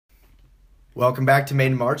Welcome back to Made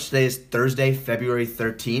in March. Today is Thursday, February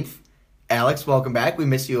 13th. Alex, welcome back. We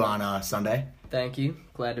missed you on Sunday. Thank you.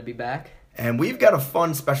 Glad to be back. And we've got a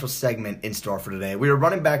fun special segment in store for today. We are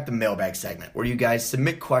running back the Mailbag segment where you guys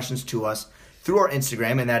submit questions to us through our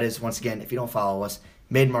Instagram, and that is, once again, if you don't follow us,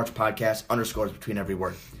 Made in March Podcast, underscores between every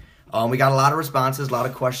word. We got a lot of responses, a lot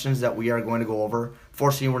of questions that we are going to go over.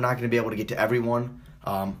 Fortunately, we're not going to be able to get to everyone.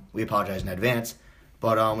 We apologize in advance.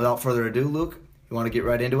 But without further ado, Luke, you want to get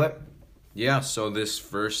right into it? Yeah, so this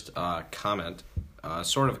first comment,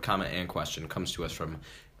 sort of a comment and question, comes to us from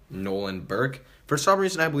Nolan Burke. For some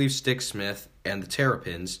reason, I believe Stick Smith and the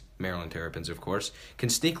Terrapins, Maryland Terrapins, of course, can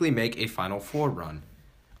sneakily make a Final Four run.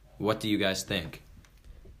 What do you guys think?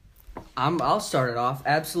 I'll start it off.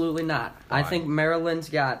 Absolutely not. Why? I think Maryland's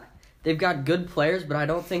they've got good players, but I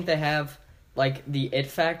don't think they have the it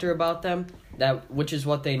factor about them, which is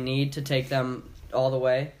what they need to take them all the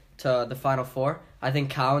way to the Final Four. I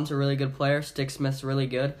think Cowan's a really good player. Stick Smith's really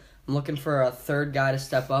good. I'm looking for a third guy to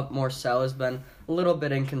step up. Morcell has been a little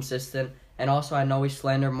bit inconsistent. And also, I know we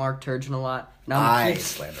slander Mark Turgeon a lot. And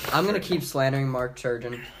I'm going to keep slandering Mark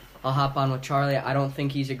Turgeon. I'll hop on with Charlie. I don't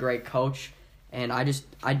think he's a great coach. And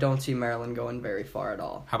I don't see Maryland going very far at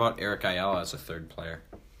all. How about Eric Ayala as a third player?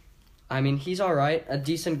 I mean, he's all right. A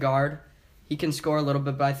decent guard. He can score a little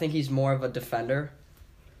bit, but I think he's more of a defender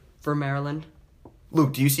for Maryland.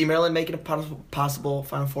 Luke, do you see Maryland making a possible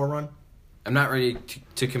Final Four run? I'm not ready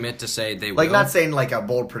to commit to say they will. Not saying a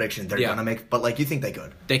bold prediction they're going to make, but you think they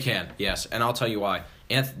could. They can, yes. And I'll tell you why.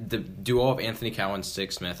 The duo of Anthony Cowan and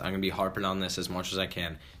Stick Smith, I'm going to be harping on this as much as I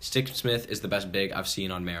can. Stick Smith is the best big I've seen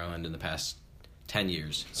on Maryland in the past 10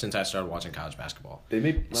 years since I started watching college basketball.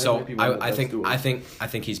 I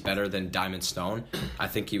think he's better than Diamond Stone. I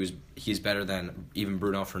think he's better than even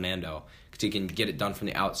Bruno Fernando because he can get it done from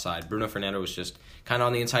the outside. Bruno Fernando was just kind of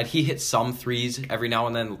on the inside. He hit some threes every now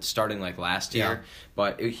and then, starting last year,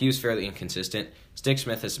 but he was fairly inconsistent. Stick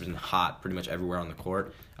Smith has been hot pretty much everywhere on the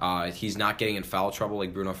court. He's not getting in foul trouble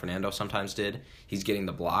like Bruno Fernando sometimes did. He's getting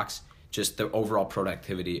the blocks. Just the overall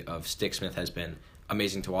productivity of Stick Smith has been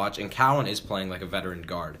amazing to watch, and Cowan is playing like a veteran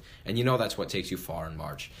guard, and that's what takes you far in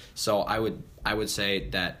March. So I would say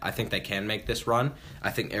that I think they can make this run.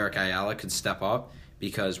 I think Eric Ayala could step up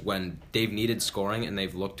because when they've needed scoring and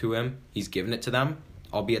they've looked to him, he's given it to them,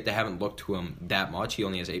 albeit they haven't looked to him that much. He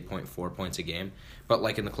only has 8.4 points a game. But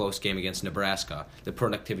in the close game against Nebraska, the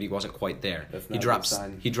productivity wasn't quite there. He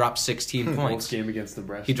dropped 16 points. Close game against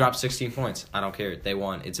Nebraska. He dropped 16 points. I don't care. They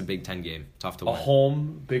won. It's a Big Ten game. Tough to win. A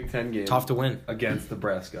home Big Ten game. Tough to win. Against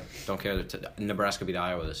Nebraska. Don't care. Nebraska beat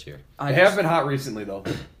Iowa this year. They have been hot recently, though.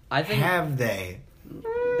 Have they?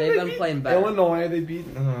 They've been playing better. Illinois, they beat.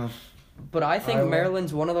 But I think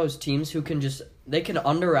Maryland's one of those teams who can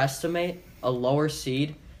underestimate a lower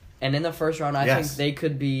seed. And in the first round, I think they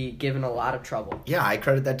could be given a lot of trouble. Yeah, I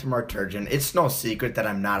credit that to Mark Turgeon. It's no secret that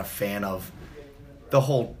I'm not a fan of the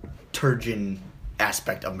whole Turgeon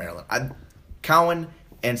aspect of Maryland. Cowan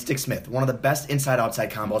and Stick Smith, one of the best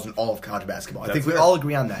inside-outside combos in all of college basketball. I think we all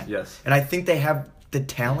agree on that. Yes. And I think they have the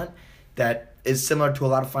talent that is similar to a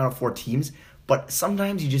lot of Final Four teams, but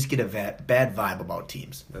sometimes you just get a bad vibe about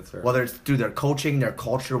teams. That's fair. Whether it's through their coaching, their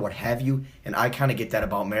culture, what have you, and I kind of get that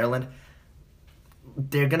about Maryland.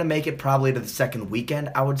 They're going to make it probably to the second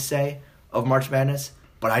weekend, I would say, of March Madness,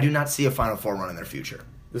 but I do not see a Final Four run in their future.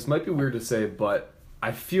 This might be weird to say, but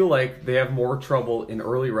I feel like they have more trouble in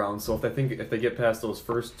early rounds. So if they get past those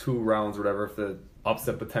first two rounds or whatever, if the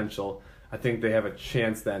upset potential, I think they have a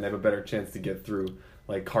chance then. They have a better chance to get through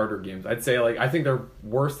Carter games. I'd say I think they're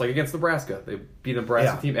worse against Nebraska. They beat a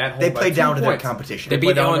Nebraska team at home. They played down to their points. competition. They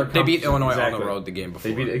beat Illinois on the road the game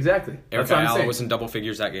before. Exactly. Eric Ayala was in double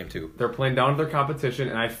figures that game too. They're playing down to their competition,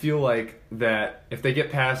 and I feel like that if they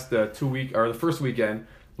get past the the first weekend,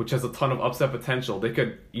 which has a ton of upset potential, they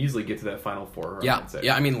could easily get to that Final Four. Yeah.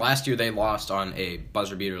 I mean, last year they lost on a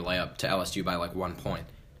buzzer beater layup to LSU by 1 point.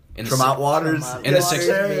 Tremont Waters in the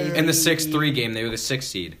 6-3 game, they were the 6th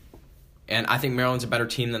seed. And I think Maryland's a better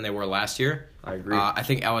team than they were last year. I agree. I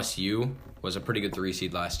think LSU was a pretty good 3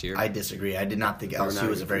 seed last year. I disagree. I did not think LSU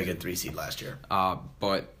was a very good 3 seed last year.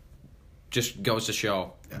 But just goes to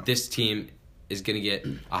show this team is going to get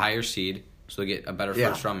a higher seed, so they get a better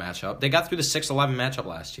first-round matchup. They got through the 6-11 matchup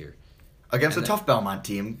last year. Against a tough Belmont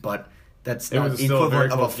team, but that's not the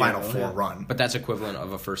equivalent of a Final Four run. But that's equivalent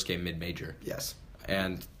of a first-game mid-major. Yes.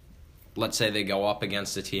 And let's say they go up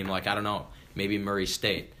against a team maybe Murray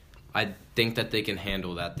State. I think that they can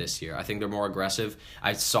handle that this year. I think they're more aggressive.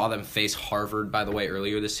 I saw them face Harvard, by the way,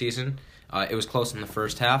 earlier this season. It was close in the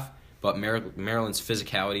first half, but Maryland's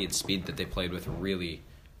physicality and speed that they played with really,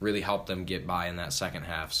 really helped them get by in that second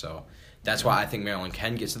half. So That's why I think Maryland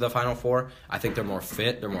can get to the Final Four. I think they're more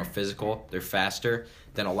fit, they're more physical, they're faster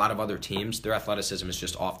than a lot of other teams. Their athleticism is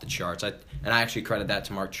just off the charts. I actually credit that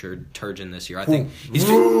to Mark Turgeon this year. I think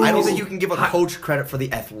I don't think you can give a coach credit for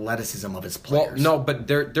the athleticism of his players. Well, no, but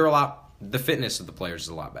they're a lot. The fitness of the players is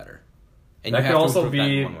a lot better. And that you can have to also improve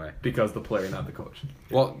that in be one way. because the player, not the coach.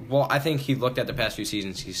 Well, I think he looked at the past few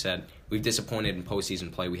seasons. He said, "We've disappointed in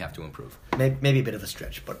postseason play. We have to improve." Maybe a bit of a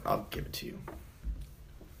stretch, but I'll give it to you.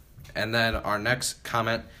 And then our next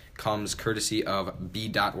comment comes courtesy of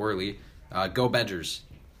B. Worley. Go Badgers.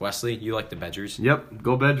 Wesley, you like the Badgers? Yep,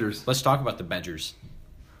 go Badgers. Let's talk about the Badgers.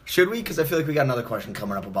 Should we? Because I feel like we got another question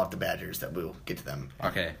coming up about the Badgers that we'll get to them.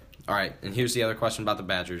 Okay. All right. And here's the other question about the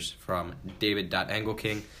Badgers from David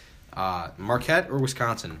Engelking. Marquette or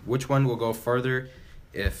Wisconsin? Which one will go further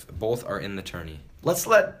if both are in the tourney? Let's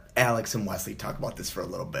let Alex and Wesley talk about this for a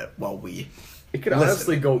little bit while we It could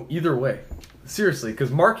honestly go either way. Seriously,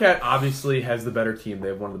 because Marquette obviously has the better team. They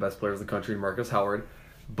have one of the best players in the country, Marcus Howard.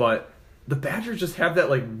 But the Badgers just have that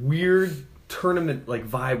like weird tournament like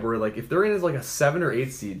vibe where like if they're in as like a 7 or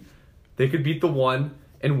 8 seed, they could beat the 1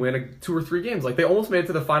 and win 2 or 3 games. Like they almost made it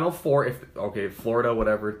to the Final Four if Florida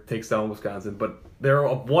whatever takes down Wisconsin, but they're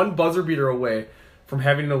one buzzer beater away from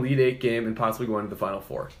having an Elite 8 game and possibly going to the Final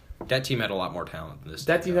Four. That team had a lot more talent than this.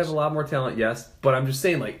 That team has a lot more talent, yes, but I'm just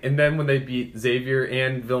saying, like, and then when they beat Xavier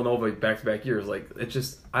and Villanova back-to-back years, like, it's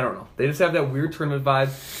just, I don't know. They just have that weird tournament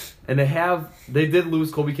vibe, and they did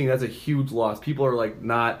lose Kobe King. That's a huge loss. People are, like,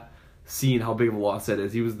 not seeing how big of a loss that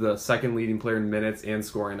is. He was the second leading player in minutes and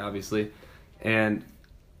scoring, obviously, and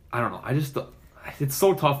I don't know. It's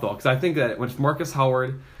so tough, though, because I think that when Marcus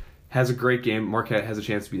Howard has a great game, Marquette has a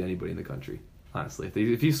chance to beat anybody in the country. Honestly,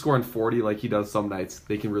 if he's scoring 40 like he does some nights,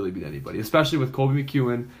 they can really beat anybody. Especially with Kobe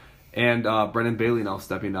McEwen and Brennan Bailey now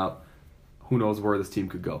stepping up. Who knows where this team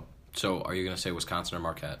could go? So, are you going to say Wisconsin or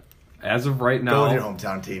Marquette? As of right now, go with your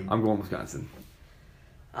hometown team. I'm going Wisconsin.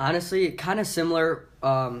 Honestly, kind of similar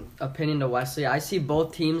opinion to Wesley. I see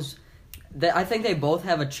both teams. I think they both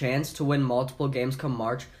have a chance to win multiple games come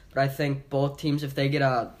March. But I think both teams, if they get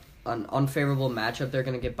an unfavorable matchup, they're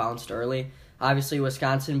going to get bounced early. Obviously,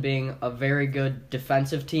 Wisconsin being a very good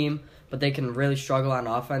defensive team, but they can really struggle on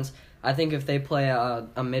offense. I think if they play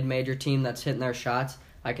a mid-major team that's hitting their shots,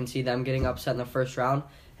 I can see them getting upset in the first round.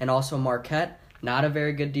 And also Marquette, not a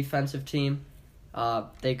very good defensive team.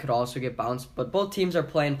 They could also get bounced. But both teams are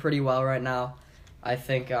playing pretty well right now. I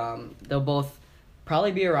think they'll both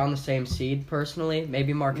probably be around the same seed, personally.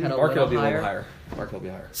 Maybe Marquette will be a little higher. higher. Marquette will be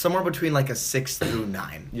higher. Somewhere between like a 6 through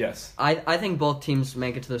 9. Yes. I think both teams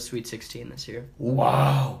make it to the Sweet 16 this year.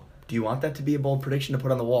 Wow. Do you want that to be a bold prediction to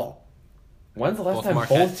put on the wall? When's the last Both time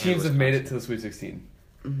Marquette both and teams have made it Wisconsin. to the Sweet 16?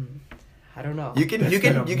 I don't know. You can been a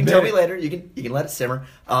tell me minute. later. You can let it simmer.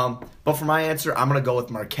 But for my answer, I'm gonna go with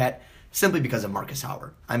Marquette simply because of Marcus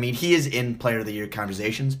Howard. I mean, he is in Player of the Year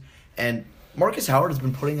conversations, and Marcus Howard has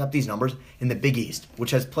been putting up these numbers in the Big East,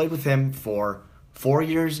 which has played with him for 4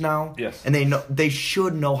 years now. Yes. And they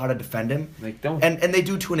should know how to defend him. They don't. And they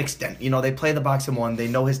do to an extent. You know, they play the box and one. They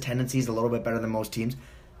know his tendencies a little bit better than most teams,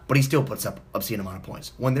 but he still puts up obscene amount of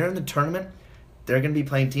points. When they're in the tournament, they're going to be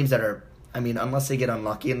playing teams that are, I mean, unless they get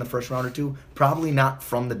unlucky in the first round or two, probably not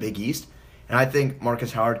from the Big East. And I think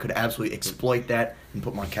Marcus Howard could absolutely exploit that and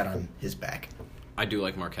put Marquette on his back. I do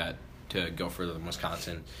like Marquette to go further than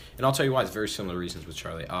Wisconsin. And I'll tell you why. It's very similar reasons with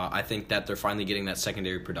Charlie. I think that they're finally getting that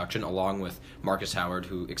secondary production along with Marcus Howard,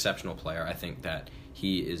 who exceptional player. I think that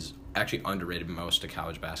he is actually underrated most of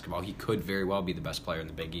college basketball. He could very well be the best player in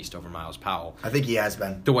the Big East over Miles Powell. I think he has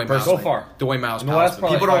been. The way Miles, So far. The way Miles In the Powell's last been-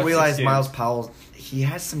 probably People don't 5-6 realize games. Miles Powell, he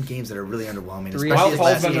has some games that are really underwhelming. Three- Especially Miles his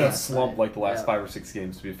Powell's last been in game. a slump like the last Yeah. 5 or 6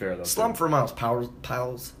 games, to be fair, though. Slump for Miles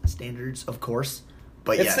Powell's standards, of course.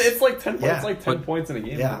 But It's, yes. it's like 10 points. Yeah. It's like 10 But- points in a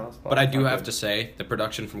game. Yeah. for Miles Powell. But I do Not have good. to say, the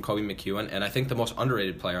production from Kobe McEwen, and I think the most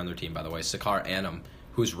underrated player on their team, by the way, Sakar Annam,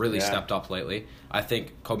 who's really Yeah. stepped up lately. I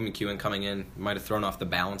think Kobe McEwen coming in might have thrown off the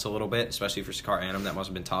balance a little bit, especially for Sakar Annam. That must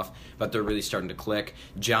have been tough, but they're really starting to click.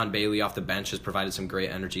 John Bailey off the bench has provided some great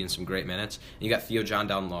energy and some great minutes. And you got Theo John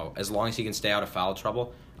down low. As long as he can stay out of foul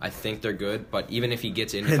trouble, I think they're good. But even if he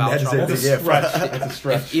gets into foul That's trouble, it. It's a Yeah. stretch. It's a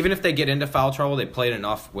stretch. even if they get into foul trouble, they played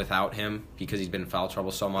enough without him because he's been in foul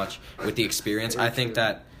trouble so much. With the experience, I think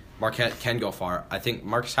that Marquette can go far. I think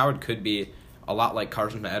Marcus Howard could be a lot like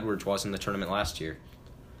Carson Edwards was in the tournament last year.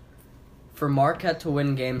 For Marquette to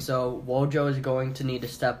win games, though, Wojo is going to need to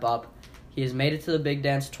step up. He has made it to the Big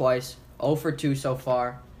Dance twice, 0 for 2 so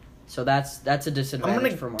far. So that's a I'm disadvantage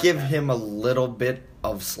going for to Marquette. give him a little bit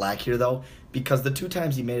of slack here, though, because the 2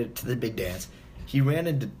 times he made it to the Big Dance, he ran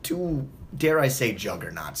into 2, dare I say,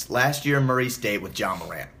 juggernauts. Last year, Murray State with John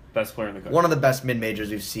Morant. Best player in the country. One of the best mid-majors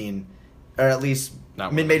we've seen or at least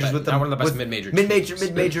Not mid-majors one of with the the not one of the best with- mid-major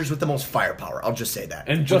mid-majors with the most firepower. I'll just say that.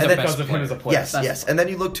 And just the because best of him as a player. Yes, yes. And then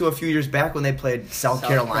you look to a few years back when they played South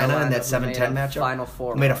Carolina in that who made 7-10 a matchup. Final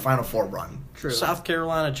Four. Made a run. Final Four run. True. South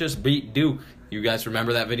Carolina just beat Duke. You guys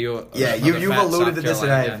remember that video? Yeah, Of the you've fat alluded South to this, and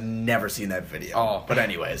Carolina I have guy? never seen that video. Oh, But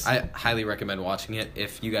anyways. I highly recommend watching it.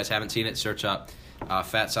 If you guys haven't seen it, search up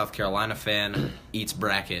fat South Carolina fan eats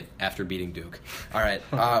bracket after beating Duke. All right,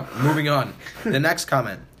 moving on. The next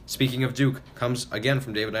comment, speaking of Duke, comes again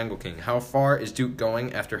from David Engelking. How far is Duke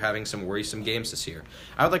going after having some worrisome games this year?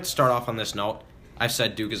 I would like to start off on this note. I've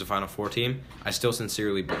said Duke is a Final Four team. I still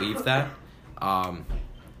sincerely believe that.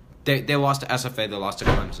 They lost to SFA. They lost to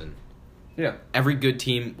Clemson. Yeah, Every good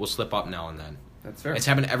team will slip up now and then. that's fair. It's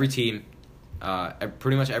happened to every team.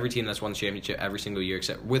 Pretty much every team that's won the championship every single year,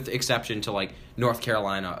 except with exception to like North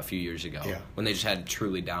Carolina a few years ago, when they just had a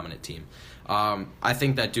truly dominant team. I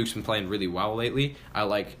think that Duke's been playing really well lately. I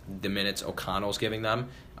like the minutes O'Connell's giving them.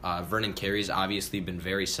 Vernon Carey's obviously been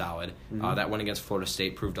very solid. That win against Florida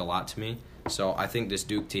State proved a lot to me. So I think this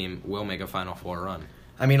Duke team will make a Final Four run.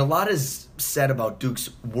 I mean, a lot is said about Duke's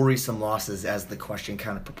worrisome losses, as the question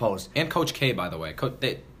kind of proposed. And Coach K, by the way,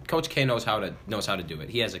 Coach K knows how to do it.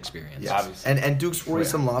 He has experience. Yes. Obviously. And Duke's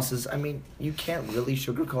worrisome losses, I mean, you can't really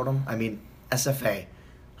sugarcoat them. I mean, SFA.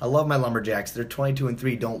 I love my Lumberjacks. They're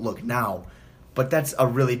 22-3, don't look now. But that's a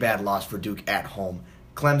really bad loss for Duke at home.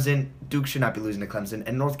 Clemson, Duke should not be losing to Clemson.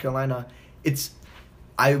 And North Carolina,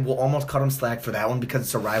 I will almost cut them slack for that one because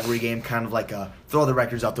it's a rivalry game, kind of like a throw the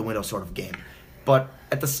records out the window sort of game. But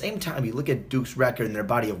at the same time, you look at Duke's record and their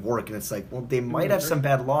body of work, and it's like, well, they might have some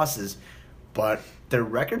bad losses, but their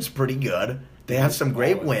record's pretty good. They have some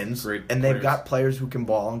great wins, and they've got players who can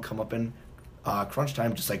ball and come up in crunch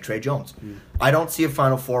time, just like Trey Jones. I don't see a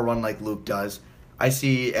Final Four run like Luke does. I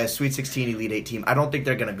see a Sweet 16, Elite 8 team. I don't think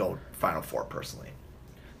they're going to go Final Four, personally.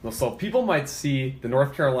 Well, so people might see the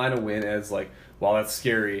North Carolina win as like, wow, that's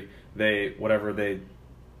scary. They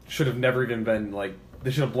should have never even been like, they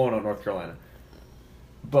should have blown out North Carolina.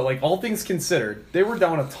 But like all things considered, they were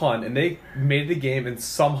down a ton and they made the game and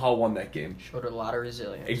somehow won that game. Showed a lot of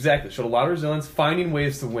resilience. Exactly, showed a lot of resilience, finding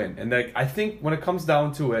ways to win. And like I think when it comes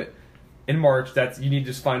down to it, in March, you need to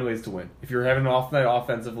just find ways to win. If you're having an off night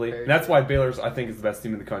offensively, and that's why Baylor's I think is the best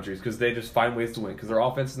team in the country, is because they just find ways to win because their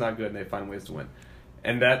offense is not good and they find ways to win.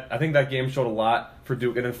 And I think that game showed a lot for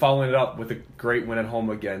Duke, and then following it up with a great win at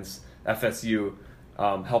home against FSU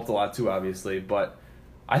helped a lot too, obviously. But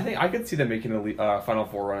I think I could see them making a Final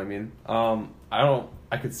Four run. I mean,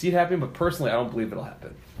 I could see it happening, but personally, I don't believe it'll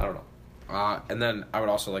happen. I don't know. And then I would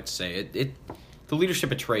also like to say the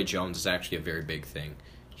leadership of Trey Jones is actually a very big thing.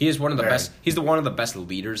 He is one of the best. He's one of the best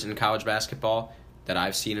leaders in college basketball that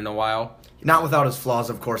I've seen in a while. Not without his flaws,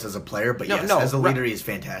 of course, as a player, but as a leader, he is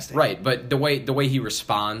fantastic. Right, but the way he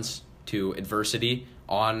responds to adversity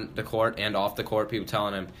on the court and off the court, people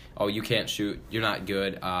telling him, "Oh, you can't shoot. You're not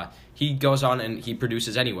good." He goes on and he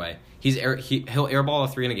produces anyway. He'll airball a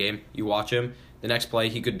 3 in a game. You watch him. The next play,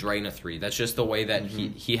 he could drain a 3. That's just the way that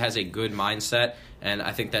he has a good mindset, and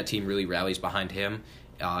I think that team really rallies behind him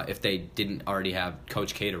if they didn't already have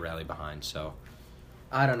Coach K to rally behind. So,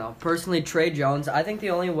 I don't know. Personally, Trey Jones, I think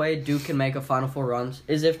the only way Duke can make a Final Four runs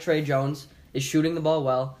is if Trey Jones is shooting the ball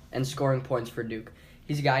well and scoring points for Duke.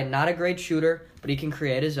 He's a guy, not a great shooter, but he can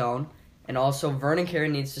create his own. And also, Vernon Carey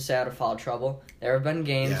needs to stay out of foul trouble. There have been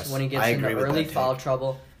games when he gets into early foul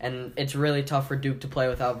trouble, and it's really tough for Duke to play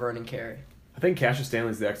without Vernon Carey. I think Cassius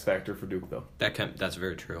Stanley's the X factor for Duke, though. that's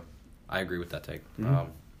very true. I agree with that take.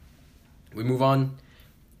 Mm-hmm. We move on,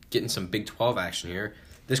 getting some Big 12 action here.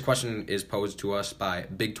 This question is posed to us by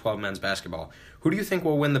Big 12 men's basketball. Who do you think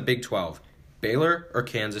will win the Big 12? Baylor or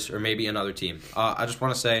Kansas or maybe another team? I just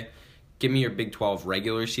want to say, give me your Big 12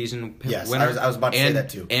 regular season winner. Yes, I was about to say that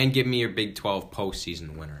too. And give me your Big 12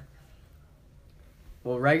 postseason winner.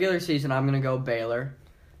 Well, regular season, I'm going to go Baylor,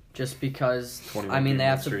 just because, I mean, they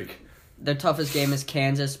have to. Their toughest game is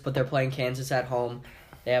Kansas, but they're playing Kansas at home.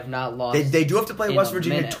 They have not lost. They do have to play West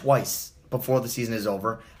Virginia twice before the season is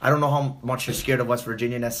over. I don't know how much you're scared of West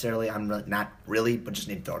Virginia necessarily. I'm not really, but just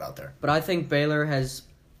need to throw it out there. But I think Baylor has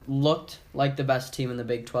looked like the best team in the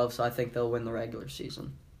Big 12, so I think they'll win the regular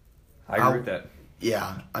season. I agree with that.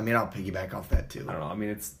 Yeah, I mean, I'll piggyback off that too. I don't know. I mean,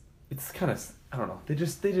 it's kind of, I don't know. They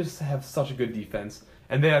just have such a good defense,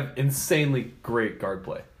 and they have insanely great guard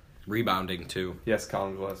play. Rebounding too. Yes,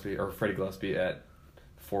 Colin Gillespie or Freddie Gillespie at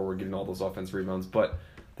forward getting all those offensive rebounds, but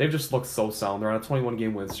they've just looked so sound. They're on a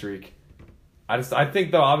 21-game win streak. I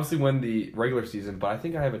think they'll obviously win the regular season, but I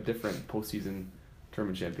think I have a different postseason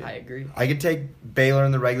tournament champion. I agree. I could take Baylor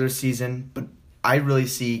in the regular season, but I really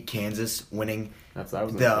see Kansas winning That's what I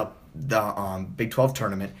was the the Big 12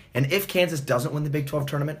 tournament. And if Kansas doesn't win the Big 12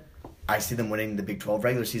 tournament, I see them winning the Big 12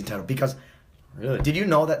 regular season title. Because Really? did you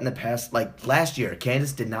know that in the past, like last year,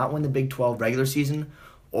 Kansas did not win the Big 12 regular season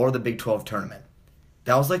or the Big 12 tournament?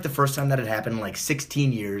 That was like the first time that it happened in like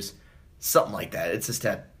 16 years, something like that. It's a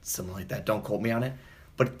stat, something like that. Don't quote me on it.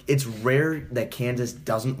 But it's rare that Kansas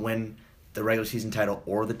doesn't win the regular season title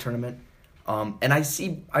or the tournament. And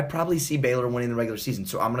I probably see Baylor winning the regular season,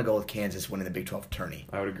 so I'm going to go with Kansas winning the Big 12 tourney.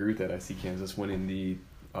 I would agree with that. I see Kansas winning the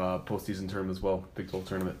postseason tournament as well, Big 12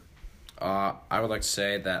 tournament. I would like to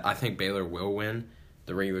say that I think Baylor will win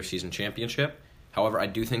the regular season championship. However, I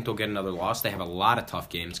do think they'll get another loss. They have a lot of tough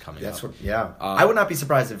games coming up. I would not be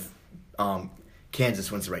surprised if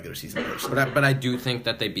Kansas wins the regular season first. But I do think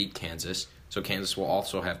that they beat Kansas, so Kansas will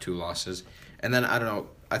also have 2 losses. And then, I don't know,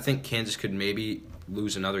 I think Kansas could maybe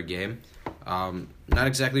lose another game. Not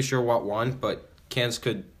exactly sure what one, but Kansas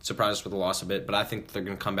could surprise us with a loss a bit. But I think they're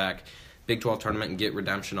going to come back Big 12 tournament and get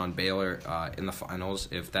redemption on Baylor in the finals,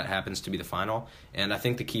 if that happens to be the final. And I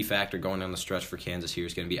think the key factor going down the stretch for Kansas here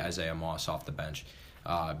is going to be Isaiah Moss off the bench.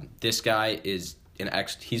 This guy is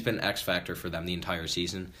he's been an X factor for them the entire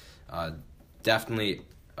season. Definitely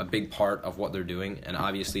a big part of what they're doing, and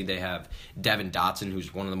obviously they have Devin Dotson,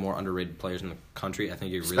 who's one of the more underrated players in the country. I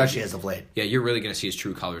think you're especially as of late. Yeah, you're really going to see his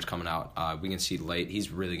true colors coming out. We can see late. He's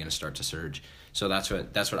really going to start to surge. So that's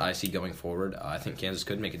what I see going forward. I think Kansas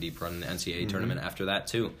could make a deep run in the NCAA tournament after that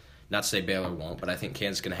too. Not to say Baylor won't, but I think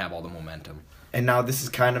Kansas is going to have all the momentum. And now this is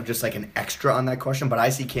kind of just like an extra on that question, but I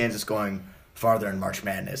see Kansas going farther in March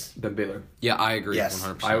Madness Than Baylor. Yeah, I agree. Yes.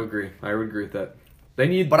 100%. I would agree. I would agree with that.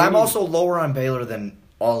 But I'm also lower on Baylor than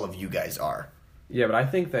all of you guys are. Yeah, but I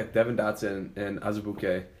think that Devin Dotson and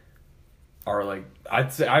Azubuike are like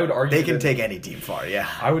I would argue they can take any team far. Yeah,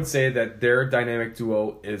 I would say that their dynamic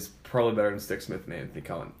duo is probably better than Stick Smith and Anthony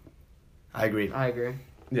Cowan. I agree.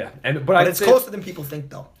 Yeah, but it's closer than people think,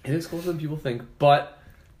 though. It is closer than people think, but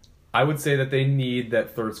I would say that they need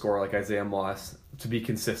that third scorer like Isaiah Moss to be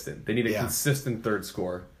consistent. They need a consistent third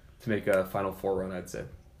scorer to make a Final Four run, I'd say.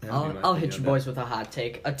 I'll hit you boys with a hot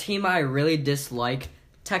take. A team I really dislike,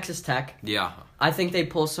 Texas Tech. Yeah. I think they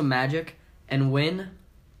pull some magic and win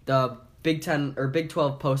the Big 10 or Big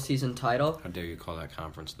 12 postseason title. How dare you call that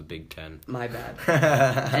conference the Big 10? My bad.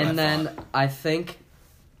 And then I think,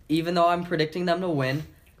 even though I'm predicting them to win,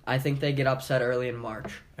 I think they get upset early in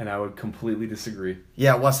March. And I would completely disagree.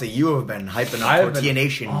 Yeah, Wesley, you have been hyping up Tortilla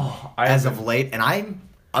Nation as of late, and I'm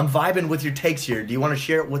vibing with your takes here. Do you want to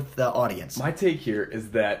share it with the audience? My take here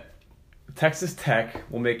is that Texas Tech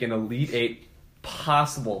will make an Elite Eight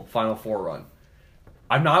possible Final Four run.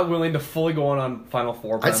 I'm not willing to fully go on Final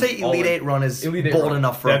Four. But I'd say Elite Eight run is bold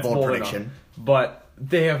enough for a bold prediction. Enough. But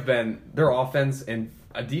they have been, their offense and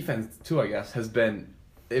defense too, I guess,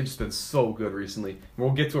 they've just been so good recently.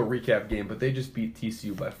 We'll get to a recap game, but they just beat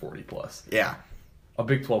TCU by 40 plus. Yeah. A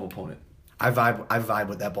Big 12 opponent. I vibe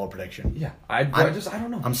with that bold prediction. Yeah. I don't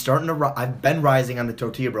know. I'm starting to I've been rising on the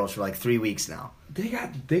Tortilla Bros for like 3 weeks now. They got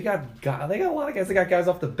a lot of guys. They got guys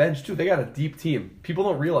off the bench too. They got a deep team. People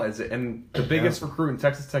don't realize it. And the biggest recruit in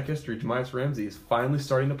Texas Tech history, Jamias Ramsey, is finally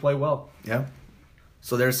starting to play well. Yeah.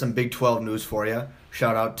 So there's some Big 12 news for you.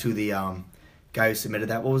 Shout out to the guy who submitted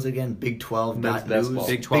that. What was it again? Big 12 men's news. basketball.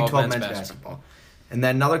 Big 12 men's basketball. And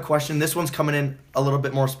then another question. This one's coming in a little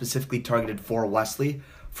bit more specifically targeted for Wesley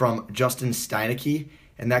from Justin Steinecke.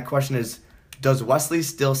 And that question is, does Wesley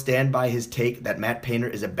still stand by his take that Matt Painter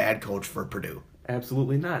is a bad coach for Purdue?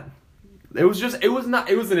 Absolutely not. It was an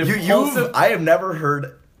impulsive. I have never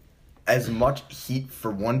heard as much heat for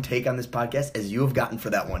one take on this podcast as you have gotten for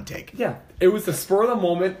that one take. Yeah. It was the spur of the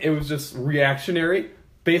moment. It was just reactionary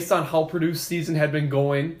based on how Purdue's season had been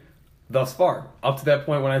going thus far. Up to that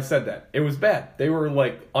point when I said that. It was bad. They were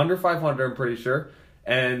like under 500, I'm pretty sure.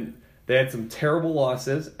 And they had some terrible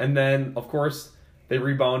losses. And then, of course, they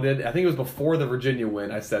rebounded. I think it was before the Virginia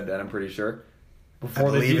win. I said that, I'm pretty sure. Before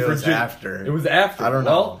I believe it was after. It was after. I don't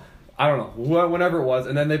know. I don't know. Whenever it was.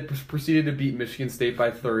 And then they proceeded to beat Michigan State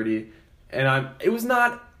by 30. And it was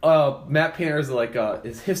not Matt Painter's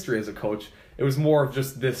his history as a coach. It was more of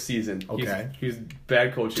just this season. Okay. He's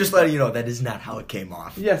bad coaching. Just letting you know that is not how it came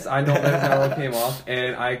off. Yes, I know that's not how it came off.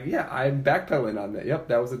 And I'm backpedaling on that. Yep,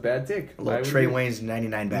 that was a bad take. A little Trey Wayne's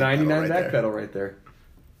 99 backpedal 99 backpedal right there.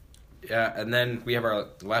 Yeah, and then we have our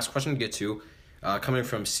last question to get to, coming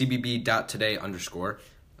from cbb.today_.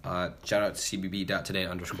 Shout out to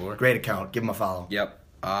cbb.today_. Great account. Give him a follow. Yep.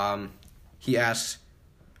 He asks,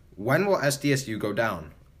 when will SDSU go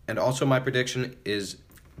down? And also my prediction is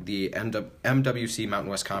the MWC Mountain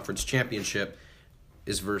West Conference Championship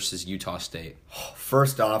is versus Utah State.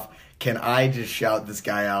 First off, can I just shout this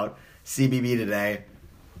guy out? CBB today.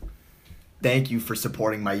 thank you for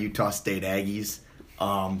supporting my Utah State Aggies.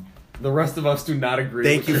 The rest of us do not agree.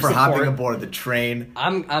 Thank with you your for support. hopping aboard the train.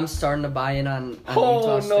 I'm starting to buy in on Oh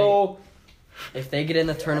Utah State. no! If they get in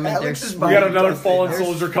the tournament, Alex they're is We buying got another Utah State. fallen There's-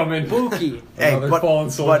 soldier coming. spooky. Hey, Another fallen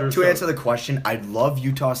but soldier, to so- answer the question, I love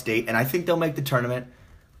Utah State, and I think they'll make the tournament.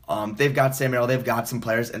 They've got Samuel, they've got some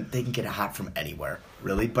players, and they can get hot from anywhere,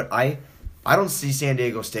 really. But I don't see San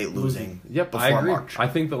Diego State losing Yep, before I agree. March. I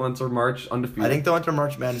think they'll enter March undefeated. I think they'll enter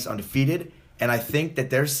March Madness undefeated, and I think that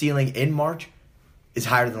their ceiling in March is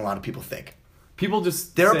higher than a lot of people think. people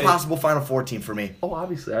just They're say, a possible Final Four team for me. Oh,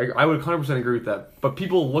 obviously, I would 100% agree with that. But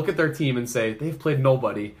people look at their team and say they've played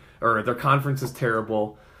nobody or their conference is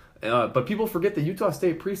terrible. But people forget that Utah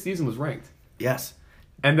State preseason was ranked. Yes.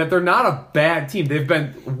 And that they're not a bad team. They've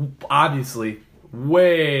been obviously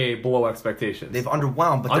way below expectations. They've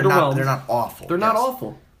underwhelmed, but Underwhelmed. they're not awful. They're not Yes.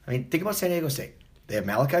 awful. I mean, think about San Diego State. They have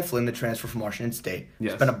Malachi Flynn, the transfer from Washington State.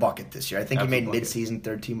 Yes. It's been a bucket this year. I think Absolute he made bucket. mid-season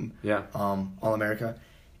third team Yeah. All-America.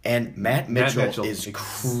 And Matt Mitchell, Mitchell. is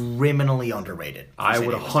criminally underrated. for I San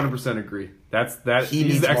would Diego State. 100% agree. He's He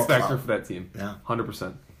needs the X more factor clout. for that team. Yeah.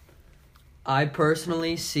 100%. I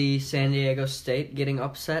personally see San Diego State getting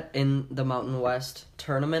upset in the Mountain West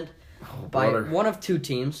tournament by brother. one of two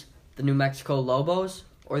teams, the New Mexico Lobos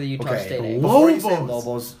or the Utah Okay, State Aggies. before you say Lobos.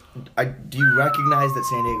 Lobos, do you recognize that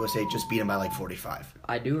San Diego State just beat them by like 45?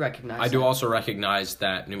 I do recognize I do that. also recognize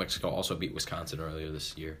that New Mexico also beat Wisconsin earlier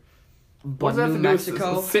this year. But What's that New have to do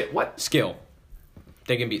with- Mexico, what? Skill.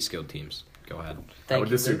 They can beat skilled teams. Go ahead. I thank would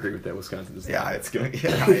you. disagree with that. Wisconsin does not. Yeah, That's good.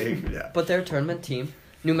 yeah. But their tournament team,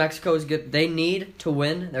 New Mexico is good. They need to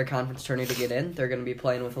win their conference tourney to get in. They're going to be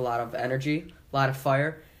playing with a lot of energy, a lot of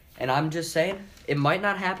fire. And I'm just saying, it might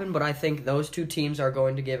not happen, but I think those two teams are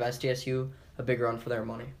going to give SDSU a big run for their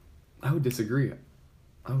money. I would disagree.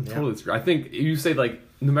 I would Yeah. totally disagree. I think you say like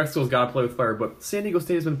New Mexico's got to play with fire, but San Diego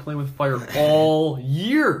State has been playing with fire all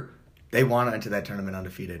year. They want to enter that tournament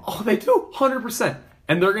undefeated. Oh, they do, 100%.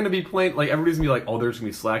 And they're going to be playing like everybody's gonna be like, oh, they're just gonna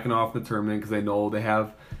be slacking off in the tournament because they know they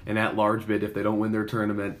have an at-large bid if they don't win their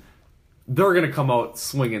tournament. They're gonna come out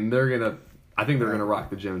swinging. I think they're gonna rock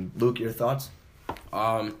the gym. Luke, your thoughts?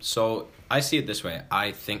 So I see it this way.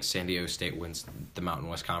 I think San Diego State wins the Mountain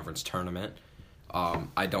West Conference tournament.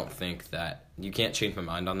 I don't think that you can't change my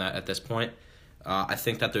mind on that at this point. I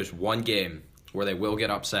think that there's one game where they will get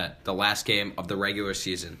upset. The last game of the regular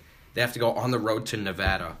season. They have to go on the road to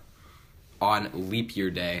Nevada on leap year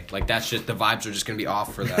day. Like, that's just, the vibes are just going to be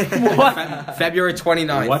off for them. February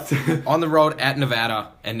 29th. What? On the road at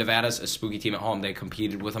Nevada, and Nevada's a spooky team at home. They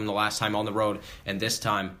competed with them the last time on the road, and this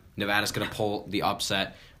time Nevada's going to pull the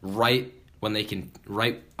upset right when they can,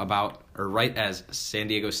 right as San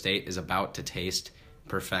Diego State is about to taste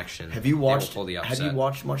perfection. Have you they will watched? pull the Have upset. you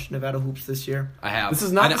watched much Nevada hoops this year? I have. This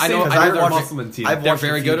is not the I same know, as I their know Musselman team. I've they're watched a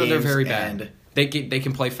very few good or they're games, very bad. and They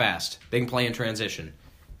can play fast. They can play in transition.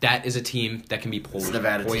 That is a team that can be This poised,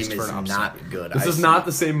 Nevada team poised is for an upset. not good. This I is see. not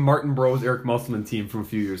the same Martin Bros, Eric Musselman team from a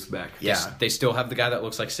few years back. Yeah. They still have the guy that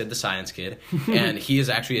looks like Sid the Science Kid, and he is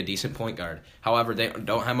actually a decent point guard. However, they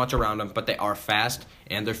don't have much around him, but they are fast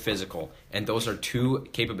and they're physical. And those are two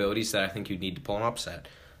capabilities that I think you need to pull an upset.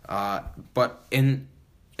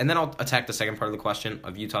 And then I'll attack the second part of the question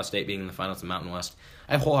of Utah State being in the finals of the Mountain West.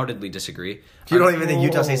 I wholeheartedly disagree. You don't even think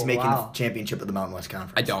Utah State's Oh, making wow. the championship of the Mountain West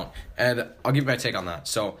Conference? I don't. And I'll give you my take on that.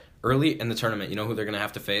 So early in the tournament, you know who they're going to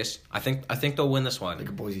have to face? I think they'll win this one. Like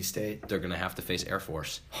a Boise State. They're going to have to face Air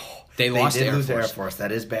Force. They lost did to Air lose to Force. Air Force.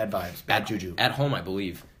 That is bad vibes. Bad juju. At home, I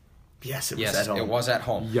believe. Yes, it was Yes, at home. it was at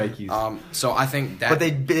home. Yikes. So I think that. But they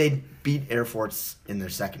beat Air Force in their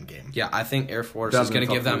second game. Yeah, I think Air Force That is was going a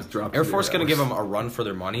to give tough them place to drop Air to Force the going to give Hours. them a run for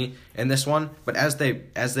their money in this one. But as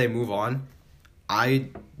they move on, I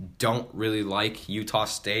don't really like Utah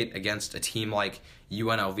State against a team like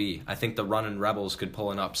UNLV. I think the running Rebels could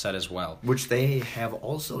pull an upset as well. Which they have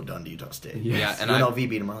also done to Utah State. Yeah. Yeah, and UNLV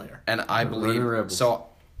beat them earlier. And I Running believe Rebels. so.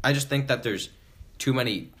 I just think that there's too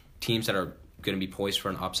many teams that are going to be poised for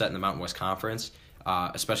an upset in the Mountain West Conference,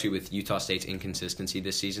 especially with Utah State's inconsistency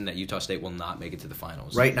this season. That Utah State will not make it to the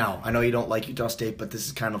finals. Right now, I know you don't like Utah State, but this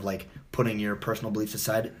is kind of like putting your personal beliefs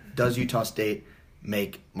aside. Does Utah State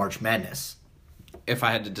make March Madness? If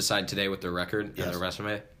I had to decide today with their record and Yes. their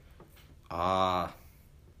resume, I'm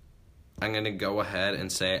going to go ahead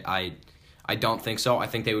and say I don't think so. I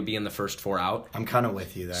think they would be in the first four out. I'm kind of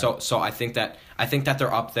with you there. So I think that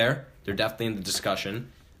they're up there. They're definitely in the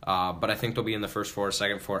discussion. But I think they'll be in the first four,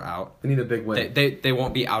 second four out. They need a big win. They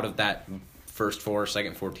won't be out of that first four,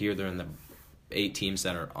 second four tier. They're in the 8 teams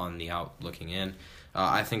that are on the out looking in.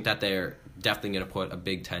 I think that they're definitely going to put a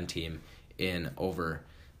Big Ten team in over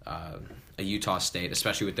a Utah State,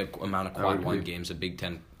 especially with the amount of Quad 1 games a Big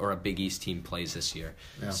Ten or a Big East team plays this year.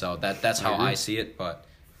 Yeah. So that's how I see it. But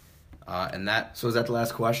So is that the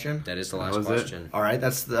last question? That is the last question. All right,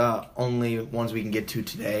 that's the only ones we can get to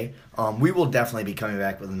today. We will definitely be coming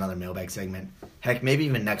back with another mailbag segment. Heck, maybe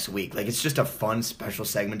even next week. Like, it's just a fun special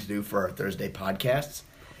segment to do for our Thursday podcasts.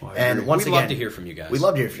 And once again, we'd love to hear from you guys. We'd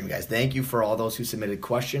love to hear from you guys. Thank you for all those who submitted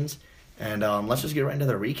questions. And let's just get right into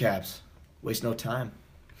the recaps. Waste no time.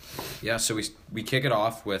 Yeah, so we kick it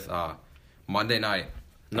off with Monday night.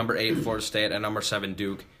 Number 8, Florida State, and number 7,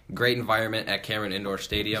 Duke. Great environment at Cameron Indoor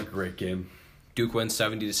Stadium. Great game. Duke wins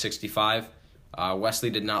 70-65. Wesley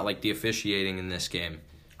did not like the officiating in this game.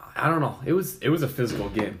 I don't know. It was a physical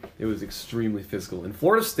game. It was extremely physical. And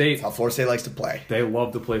Florida State, that's how Florida State likes to play. They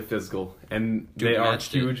love to play physical, and Duke they are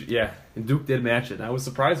huge. Yeah, and Duke did match it. And I was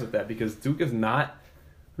surprised with that because Duke is not. I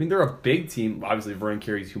mean, they're a big team. Obviously, Vernon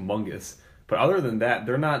Carey's humongous, but other than that,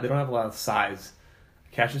 they're not. They don't have a lot of size.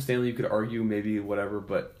 Cassius Stanley, you could argue maybe whatever,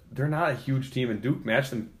 but they're not a huge team, and Duke matched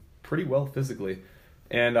them pretty well physically.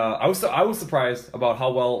 And I was surprised about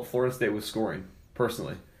how well Florida State was scoring.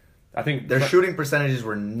 Personally, I think their shooting percentages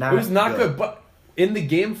were not. It was not good, but in the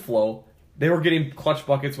game flow, they were getting clutch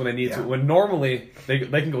buckets when they need to. When normally they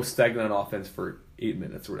can go stagnant on offense for 8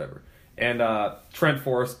 minutes or whatever. And Trent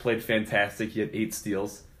Forrest played fantastic. He had 8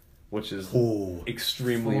 steals, which is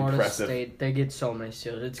extremely Florida impressive. State, they get so many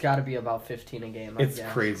steals. It's got to be about 15 a game. It's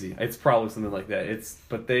crazy. It's probably something like that.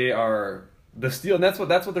 But they are the steal, and that's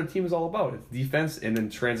what their team is all about. It's defense and then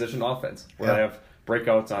transition offense, where they have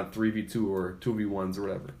breakouts on 3v2 or 2v1s or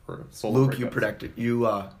whatever. Or solo Luke, breakouts. you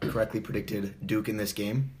correctly predicted Duke in this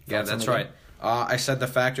game. Yeah, that's right. I said the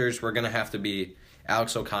factors were going to have to be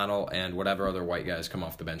Alex O'Connell and whatever other white guys come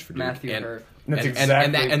off the bench for Duke. Matthew Hurt.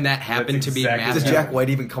 And that happened to be Matthew. Does Jack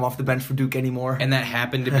White even come off the bench for Duke anymore? And that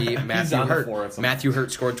happened to be Matthew Hurt. Hurt. Matthew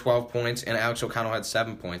Hurt scored 12 points, and Alex O'Connell had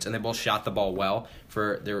 7 points. And they both shot the ball well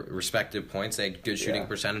for their respective points. They had good shooting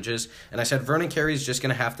percentages. And I said Vernon Carey's just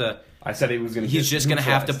going to have to... I said he was going to. He's just going to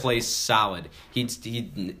have to play solid.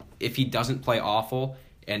 If he doesn't play awful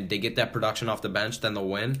and they get that production off the bench, then they'll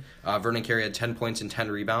win. Vernon Carey had 10 points and 10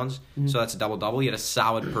 rebounds, so that's a double-double. He had a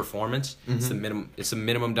solid performance. It's the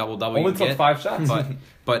minimum double-double Only you get. took 5 shots.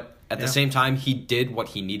 But at the same time, he did what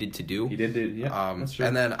he needed to do. He did, that's true.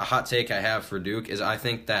 And then a hot take I have for Duke is I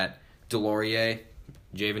think that Javen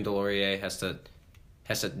Delorier has to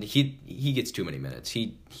he gets too many minutes.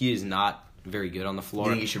 He is not very good on the floor.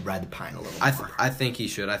 You think he should ride the pine a little more? I think he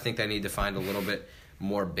should. I think they need to find a little bit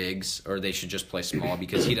more bigs, or they should just play small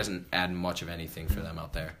because he doesn't add much of anything for them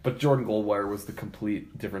out there. But Jordan Goldwire was the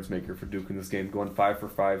complete difference maker for Duke in this game, going 5 for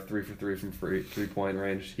 5, 3 for 3 from 3-point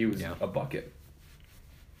range. He was a bucket.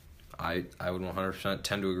 I would 100%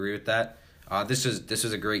 tend to agree with that. This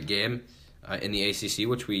is a great game in the ACC,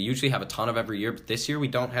 which we usually have a ton of every year, but this year we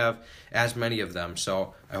don't have as many of them.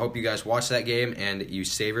 So I hope you guys watched that game and you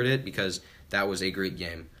savored it because that was a great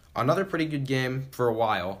game. Another pretty good game for a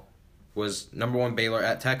while was number 1 Baylor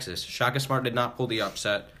at Texas. Shaka Smart did not pull the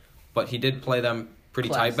upset, but he did play them pretty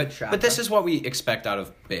tight. But this is what we expect out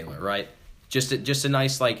of Baylor, right? Just a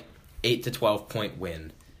nice 8 to 12 point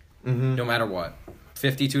win, no matter what.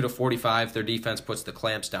 52-45, their defense puts the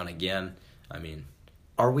clamps down again. I mean,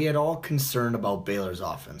 are we at all concerned about Baylor's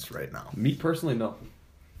offense right now? Me personally, no.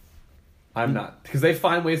 I'm not, because they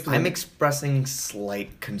find ways to win. I'm expressing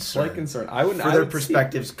slight concern. I wouldn't. For their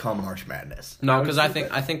perspectives come March Madness. No, because I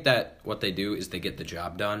think that what they do is they get the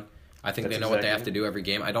job done. I think they know what they have to do every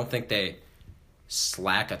game. I don't think they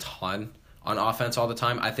slack a ton on offense all the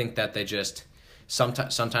time. I think that they just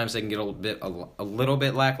sometimes they can get a little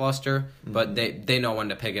bit lackluster, but they know when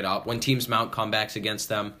to pick it up. When teams mount comebacks against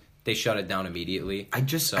them, they shut it down immediately. I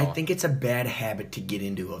think it's a bad habit to get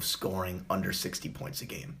into of scoring under 60 points a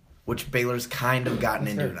game, which Baylor's kind of gotten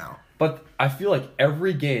into now. But I feel like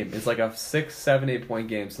every game is like a 6, 7, 8 point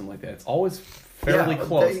game, something like that. It's always fairly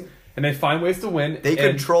close. And they find ways to win. They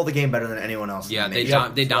control the game better than anyone else. Yeah,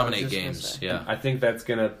 they dominate games. Yeah, I think that's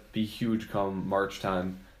going to be huge come March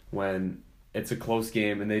time when it's a close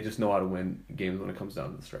game and they just know how to win games when it comes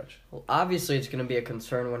down to the stretch. Well, obviously it's going to be a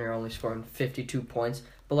concern when you're only scoring 52 points.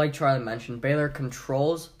 But like Charlie mentioned, Baylor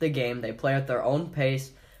controls the game. They play at their own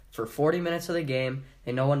pace for 40 minutes of the game.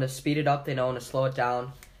 They know when to speed it up. They know when to slow it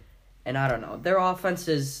down. And I don't know. Their offense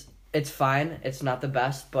it's fine. It's not the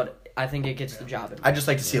best, but I think it gets the job done. I'd just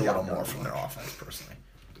like to see a little more from their offense, personally.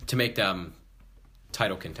 To make them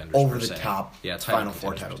title contenders. Over the top. Yeah, Final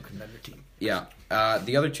Four title contender team. Yeah.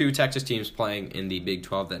 The other 2 Texas teams playing in the Big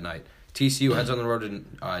 12 that night. TCU heads on the road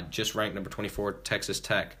to just ranked number 24, Texas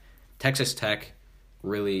Tech. Texas Tech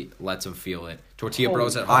really lets them feel it. Tortilla Oh,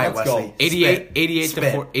 Bros at All right, home. Let's go. Wesley.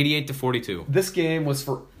 88 to 42. This game was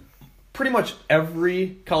for pretty much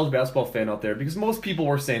every college basketball fan out there because most people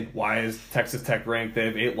were saying, why is Texas Tech ranked? They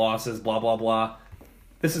have 8 losses, blah, blah, blah.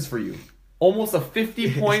 This is for you. Almost a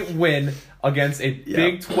 50-point win against a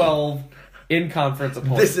Big 12 in-conference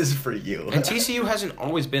opponent. This is for you. And TCU hasn't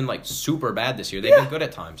always been like super bad this year. They've been good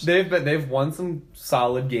at times. They've won some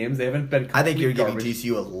solid games. They haven't been I think you're complete giving garbage.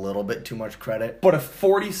 TCU a little bit too much credit. But a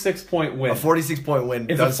 46-point win. A 46-point win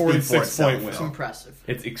It's does a speak for 46-point itself. win. It's impressive.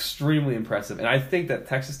 It's extremely impressive. And I think that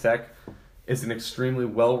Texas Tech is an extremely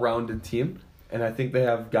well-rounded team. And I think they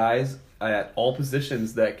have guys at all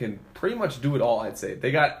positions that can pretty much do it all, I'd say.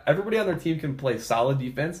 They got everybody on their team can play solid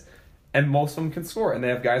defense, and most of them can score. And they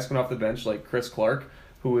have guys coming off the bench like Chris Clark,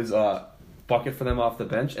 who is a bucket for them off the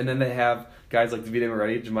bench. And then they have guys like Davide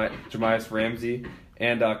Moretti, Jemias Ramsey,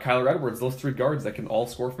 and Kyler Edwards, those 3 guards that can all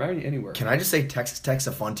score from anywhere. Can I just say Texas Tech's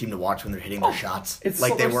a fun team to watch when they're hitting their shots? It's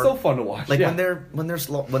like they're so fun to watch. Like yeah. when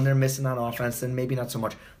they're missing on offense, then maybe not so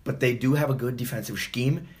much. But they do have a good defensive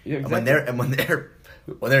scheme. Yeah, And exactly. when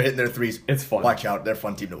they're hitting their threes, It's fun. Watch out, they're a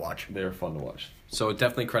fun team to watch. They're fun to watch. So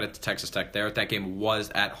definitely credit to Texas Tech there. That game was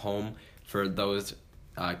at home for those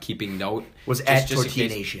keeping note. Was at Tortilla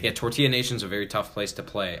Nation. Yeah, Tortilla Nation's a very tough place to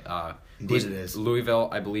play. Indeed it is. Louisville,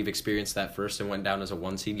 I believe, experienced that first and went down as a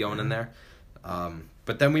 1 seed going in there.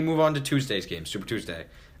 But then we move on to Tuesday's game, Super Tuesday.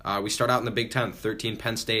 We start out in the Big Ten. 13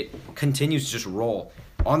 Penn State continues to just roll.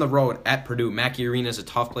 On the road at Purdue. Mackey Arena is a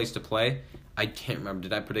tough place to play. I can't remember.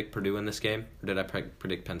 Did I predict Purdue in this game? Or did I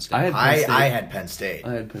predict Penn State? I had Penn State. I had Penn State.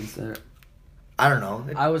 I had Penn State. I don't know.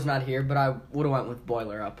 I was not here, but I would have went with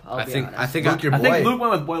Boiler up. I think Luke, your I think boy. Luke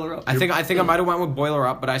went with Boiler up. I think I might have went with Boiler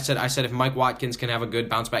up, but I said if Mike Watkins can have a good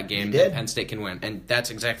bounce back game, He did. then Penn State can win, and that's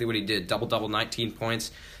exactly what he did. Double, 19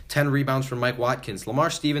 points, 10 rebounds from Mike Watkins. Lamar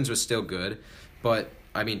Stevens was still good, but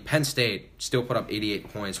I mean Penn State still put up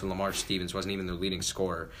 88 points when Lamar Stevens wasn't even their leading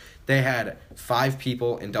scorer. They had 5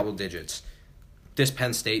 people in double digits. This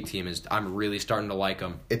Penn State team I'm really starting to like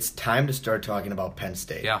them. It's time to start talking about Penn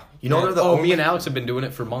State. Yeah, You know they're the only. me and Alex have been doing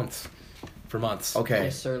it for months. Okay.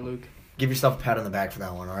 Yes, sir, Luke. Give yourself a pat on the back for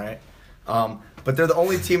that one, all right? But they're the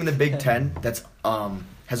only team in the Big Ten that's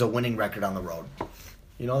has a winning record on the road.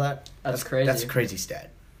 You know that? That's crazy. That's a crazy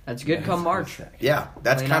stat. That's good come March. Yeah,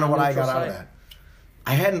 that's Playing kind of on a what I got neutral out of site. that.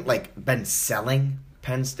 I hadn't been selling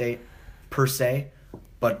Penn State per se,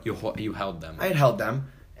 but You held them. I had held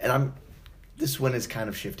them, and this win is kind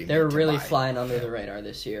of shifting. They're me to really buy. flying under the radar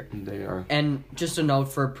this year. They are. And just a note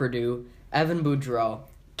for Purdue, Evan Boudreau,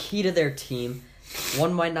 key to their team.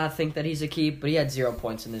 One might not think that he's a key, but he had 0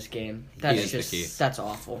 points in this game. That's is the key. that's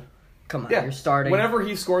awful. Come on, Yeah. you're starting. Whenever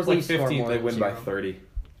he scores like Please score 15, more they than win by 0. 30.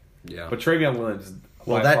 Yeah. But Travion Williams.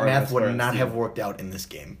 Well, by that far math best would player on not the have team. worked out in this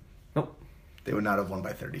game. Nope. They would not have won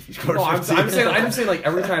by 30 if you scored No, I'm 15. saying like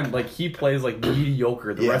every time like he plays like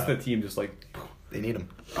mediocre, the Yeah. rest of the team just like. They need him.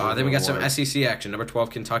 Then we got some SEC action. Number 12,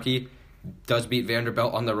 Kentucky does beat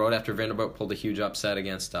Vanderbilt on the road after Vanderbilt pulled a huge upset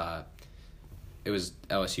against. It was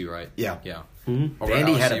LSU, right? Yeah. Yeah. Mm-hmm. Over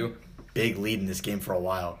Vandy had LSU. a big lead in this game for a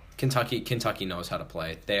while. Kentucky knows how to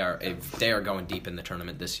play. They are going deep in the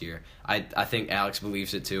tournament this year. I think Alex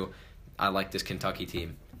believes it too. I like this Kentucky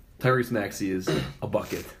team. Tyrese Maxey is a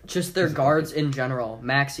bucket. Just their guards in general.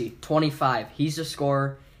 Maxey, 25. He's a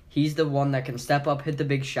scorer. He's the one that can step up, hit the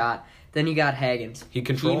big shot. Then you got Haggins. He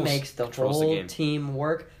makes the the whole game. team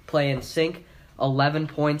work, play in sync. 11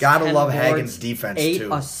 points. Gotta 10 love boards, Haggins' defense, 8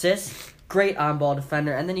 too. assists. Great on-ball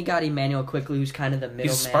defender. And then you got Emmanuel Quickly, who's kind of the middleman.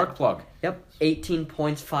 He's a spark plug. Yep, 18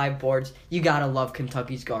 points, 5 boards. You gotta love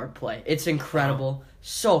Kentucky's guard play. It's incredible.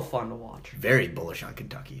 So fun to watch. Very bullish on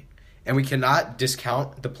Kentucky. And we cannot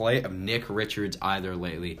discount the play of Nick Richards either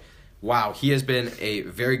lately. Wow, he has been a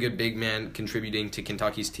very good big man contributing to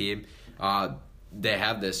Kentucky's team. They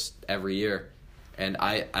have this every year. And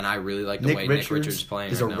I really like the way Nick Richards is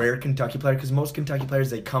playing is right a now. rare Kentucky player because most Kentucky players,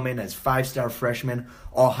 they come in as 5-star freshmen,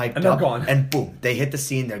 all hyped And they're up, gone. and boom, they hit the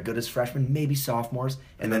scene. They're good as freshmen, maybe sophomores,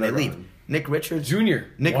 and then they they're leave. gone. Nick Richards, Junior.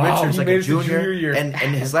 Nick Wow, Richards, he like made a it to junior, junior year. and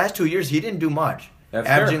his last 2 years, he didn't do much, That's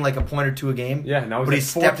averaging fair. like a point or two a game. Yeah, now he's but at he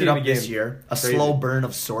stepped 14 it up a this game. year. A Crazy. slow burn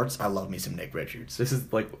of sorts. I love me some Nick Richards. This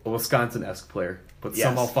is like a Wisconsin-esque player, but Yes.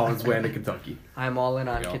 somehow found his way into Kentucky. I'm all in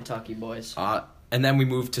on There you go. Kentucky, boys. And then we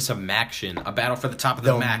move to some action. A battle for the top of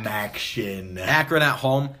The the MAC. Maction. Akron at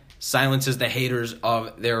home silences the haters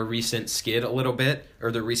of their recent skid a little bit,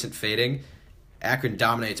 or their recent fading. Akron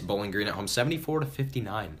dominates Bowling Green at home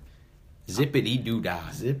 74-59. Zippity-doo-dah.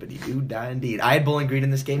 Zippity-doo-dah indeed. I had Bowling Green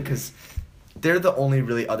in this game because they're the only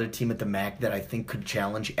really other team at the MAC that I think could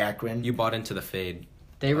challenge Akron. You bought into the fade.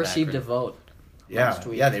 They of received Akron. a vote. last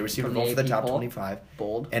week. Yeah, they received a from vote for the AP top poll. 25.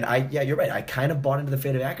 Bold. And you're right. I kind of bought into the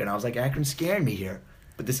fate of Akron. I was like, Akron's scaring me here.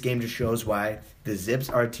 But this game just shows why the Zips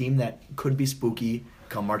are a team that could be spooky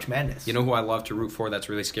come March Madness. You know who I love to root for that's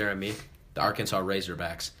really scaring me? The Arkansas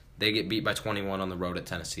Razorbacks. They get beat by 21 on the road at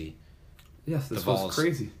Tennessee. Yes, this The was Vols.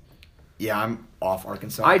 crazy. Yeah, I'm off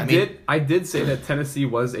Arkansas. I did say that Tennessee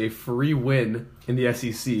was a free win in the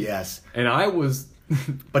SEC. Yes. And I was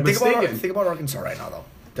But mistaken. think about Arkansas right now, though.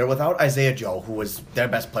 They're without Isaiah Joe, who was their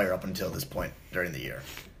best player up until this point during the year.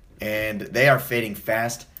 And they are fading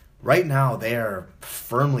fast. Right now, they are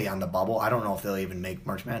firmly on the bubble. I don't know if they'll even make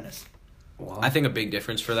March Madness. Wow. I think a big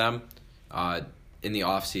difference for them in the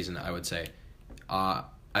offseason, I would say.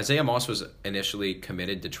 Isaiah Moss was initially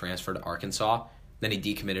committed to transfer to Arkansas. Then he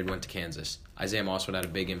decommitted, went to Kansas. Isaiah Moss would have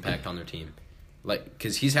had a big impact on their team.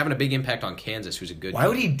 Because he's having a big impact on Kansas, who's a good Why team.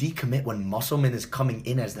 would he decommit when Musselman is coming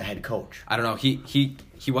in as the head coach? I don't know. He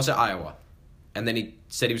was at Iowa, and then he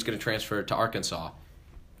said he was going to transfer to Arkansas.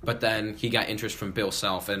 But then he got interest from Bill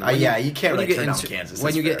Self. And you can't really get turn down Kansas. When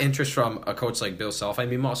That's you get fair. interest from a coach like Bill Self, I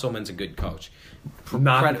mean, Musselman's a good coach.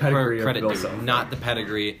 Not the pedigree of Bill due, Self. not the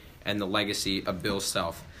pedigree and the legacy of Bill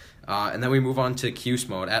Self. And then we move on to Cuse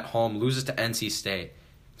mode. At home, loses to NC State.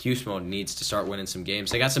 Cuse mode needs to start winning some games.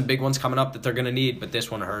 They got some big ones coming up that they're going to need, but this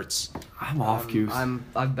one hurts. I'm off Cuse.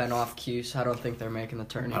 I've been off Cuse. I don't think they're making the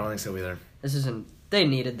tourney. I don't think so either. This isn't. They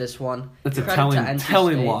needed this one. That's a Credit to NC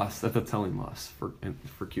telling State. loss. That's a telling loss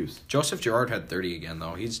for Cuse. Joseph Girard had 30 again,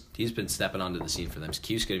 though. He's been stepping onto the scene for them.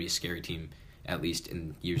 Cuse going to be a scary team, at least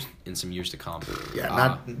in some years to come. Yeah,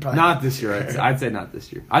 probably Not this year. I'd say not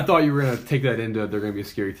this year. I thought you were gonna take that into they're gonna be a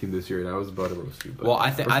scary team this year, and I was about to roast you. But Well,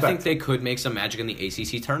 I think respect. they could make some magic in the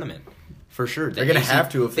ACC tournament, for sure. They're gonna have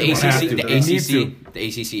to if the they want ACC. to. The They need ACC. The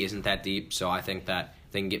ACC isn't that deep, so I think that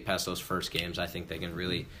if they can get past those first games, I think they can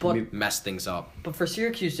really But- mess things up. But for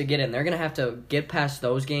Syracuse to get in, they're going to have to get past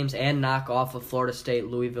those games and knock off of Florida State,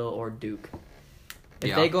 Louisville, or Duke. If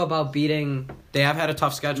Yeah. they go about beating They have had a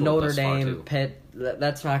tough schedule. Notre thus far, Dame, too. Pitt,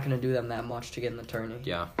 that's not going to do them that much to get in the tourney.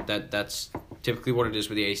 Yeah, that's typically what it is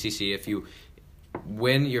with the ACC. If you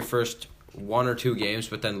win your first one or two games,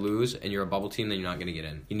 but then lose, and you're a bubble team, then you're not going to get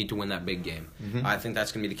in. You need to win that big game. Mm-hmm. I think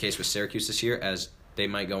that's going to be the case with Syracuse this year, as they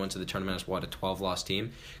might go into the tournament as a 12-loss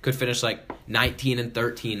team. Could finish like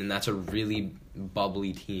 19-13, and that's a really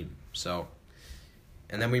bubbly team. So,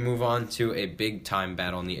 and then we move on to a big time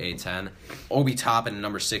battle in the A10. Obi Toppin,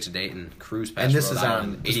 number 6 Dayton, cruise past And this Rhode is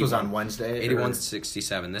Island. on. This was on Wednesday.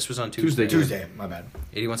 81-67. This was on Tuesday. Tuesday. My bad.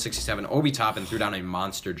 81-67. Obi Toppin threw down a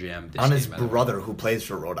monster jam this On game, his by the way. brother who plays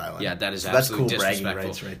for Rhode Island. Yeah, that is so that's absolutely cool bragging disrespectful.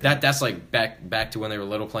 rights right there. That's like back to when they were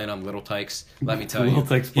little, playing on Little Tykes. Let me tell you, Little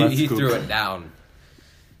Tykes he Blast threw Scoop. it down.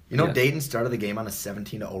 You know, Yeah. Dayton started the game on a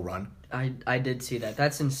 17-0 run. I did see that.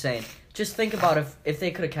 That's insane. Just think about if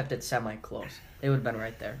they could have kept it semi-close. They would have been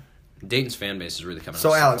right there. Dayton's fan base is really coming.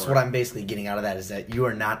 So, out Alex, support. what I'm basically getting out of that is that you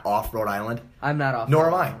are not off Rhode Island, I'm not off. nor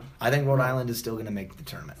am I. I think Rhode Island is still going to make the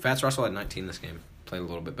tournament. Fats Russell had 19 this game, played a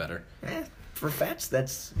little bit better. For Fats,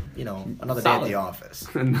 that's, another day at Solid. the office.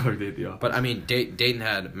 Another day at the office. But I mean, Dayton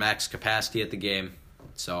had max capacity at the game,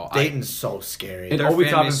 so Dayton's so scary. And their Obi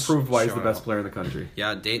fan Toppin base proved why he's the showing best up. player in the country.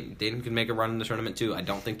 Yeah, Dayton can make a run in the tournament too. I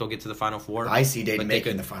don't think they'll get to the Final Four. I see Dayton but they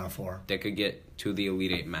making could- the Final Four. They could get to the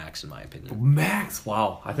Elite Eight max, in my opinion. Max,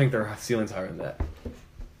 wow. I think their ceiling's higher than that.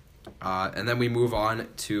 And then we move on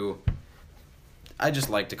to. I just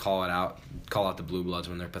like to call out the Blue Bloods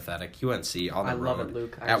when they're pathetic. UNC on the I road love it,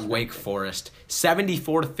 Luke. I at respect Wake it. Forest,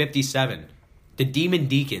 74-57. The Demon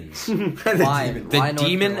Deacons, Why? the Why North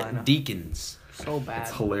Demon Carolina? Deacons. So bad.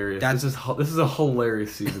 It's hilarious. That's- This is a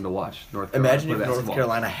hilarious season to watch. North Carolina Imagine if play North basketball.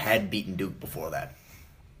 Carolina had beaten Duke before that.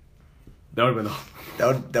 That would have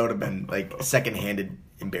been. That would have been like second-handed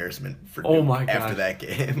embarrassment for Oh Duke my after gosh. that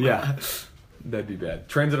game. Yeah. That'd be bad.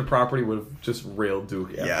 Transitive property would have just railed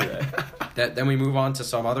Duke after Yeah. that. Then we move on to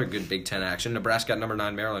some other good Big Ten action. Nebraska at number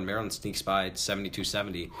 9 Maryland. Maryland sneaks by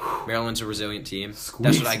 72-70. Maryland's a resilient team. That's what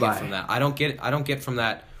I Squeaks get by. from that. I don't get from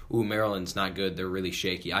that. Ooh, Maryland's not good. They're really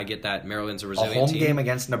shaky. I get that. Maryland's a A resilient home team. game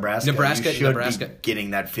against Nebraska. Nebraska- You should Nebraska- be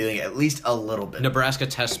getting that feeling at least a little bit. Nebraska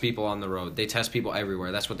tests people on the road. They test people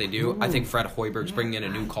everywhere. That's what they do. I think Fred Hoiberg's bringing in a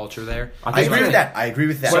new culture there. I agree with that. I agree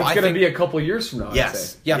with that. But So it's I going to think- be a couple years from now, I'd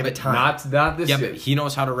Yes. say. Yeah, Give but it time. Not this Yeah, year. but he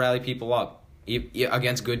knows how to rally people up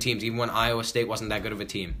against good teams, even when Iowa State wasn't that good of a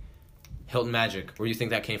team. Hilton Magic, where do you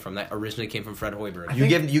think that came from? That originally came from Fred Hoiberg. You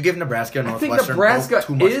give Nebraska and I think Northwestern Nebraska both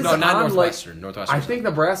too much. is No, not on Northwestern. like. Northwestern. I think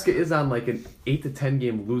Nebraska is on like an 8 to 10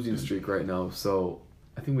 game losing streak right now. So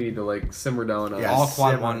I think we need to like simmer down on Yeah. all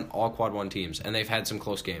quad Simmer. one teams, and they've had some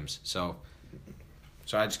close games. So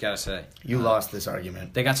I just gotta say, You lost this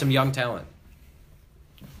argument. they got some young talent.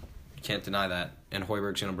 You can't deny that. And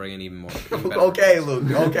Hoiberg's going to bring in even more. Even better. Okay, Luke.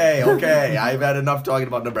 Okay. I've had enough talking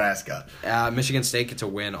about Nebraska. Michigan State gets a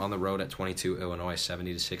win on the road at 22 Illinois,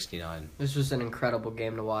 70-69. This was an incredible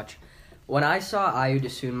game to watch. When I saw Ayu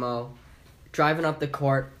DeSunmo driving up the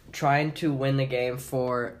court, trying to win the game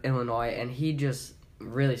for Illinois, and he just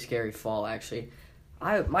really scary fall, actually.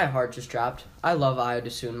 My heart just dropped. I love Ayu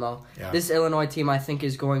DeSunmo. Yeah. This Illinois team, I think,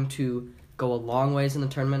 is going to go a long ways in the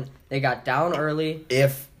tournament. They got down early.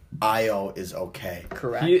 If Io is okay.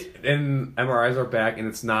 Correct. And MRIs are back,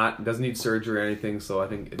 and doesn't need surgery or anything. So I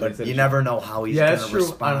think. But you never know how he's going to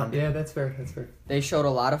respond. Yeah, that's fair. They showed a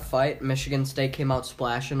lot of fight. Michigan State came out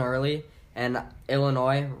splashing early, and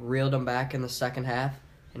Illinois reeled them back in the second half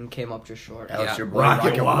and came up just short. Alex, Yeah. your boy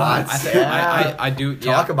Rocket Watts. I do.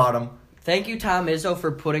 Talk about him. Thank you, Tom Izzo,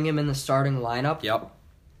 for putting him in the starting lineup. Yep.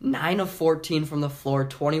 9 of 14 from the floor,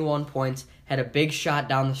 21 points, had a big shot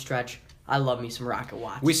down the stretch. I love me some Rocket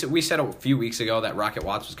Watts. We said a few weeks ago that Rocket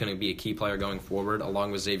Watts was going to be a key player going forward,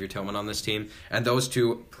 along with Xavier Tillman on this team, and those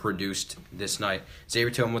two produced this night.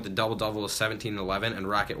 Xavier Tillman with a double-double of 17 and 11, and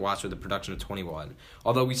Rocket Watts with a production of 21.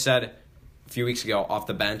 Although we said a few weeks ago, off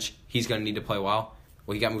the bench, he's going to need to play well.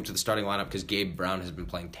 Well, he got moved to the starting lineup because Gabe Brown has been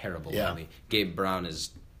playing terrible lately. Gabe Brown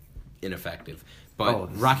is ineffective.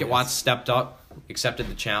 But Rocket Watts stepped up, accepted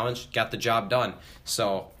the challenge, got the job done.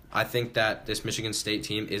 So I think that this Michigan State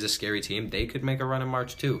team is a scary team. They could make a run in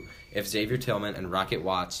March, too, if Xavier Tillman and Rocket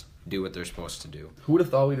Watts do what they're supposed to do. Who would have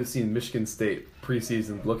thought we'd have seen Michigan State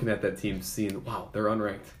preseason, looking at that team, seeing, wow, they're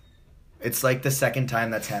unranked. It's like the second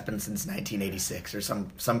time that's happened since 1986 or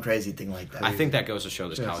some crazy thing like that. I think that goes to show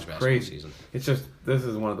this college basketball crazy. season. It's just, this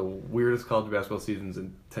is one of the weirdest college basketball seasons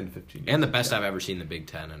in 10, 15 years. And the best I've ever seen in the Big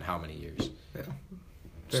Ten in how many years. Yeah.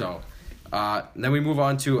 So, then we move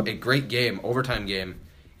on to a great game, overtime game.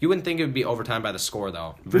 You wouldn't think it would be overtime by the score,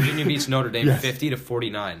 though. Virginia beats Notre Dame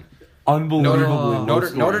 50-49. Unbelievably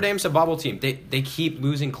Notre Dame's a bubble team. They keep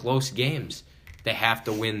losing close games. They have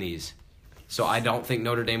to win these. So I don't think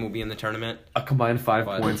Notre Dame will be in the tournament. A combined 5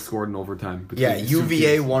 points scored in overtime. Yeah,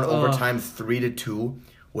 UVA won overtime 3-2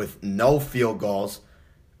 with no field goals,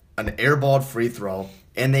 an airballed free throw,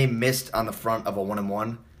 and they missed on the front of a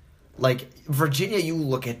 1-and-1. Like, Virginia, you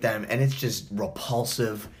look at them, and it's just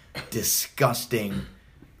repulsive, disgusting,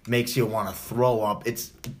 makes you want to throw up.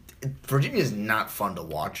 Virginia is not fun to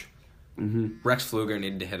watch. Mm-hmm. Rex Pfluger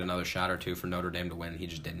needed to hit another shot or two for Notre Dame to win. He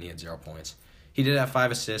just didn't. He had 0 points. He did have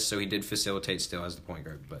 5 assists, so he did facilitate still as the point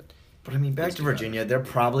guard. But I mean, back to Virginia, they're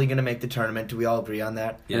probably going to make the tournament. Do we all agree on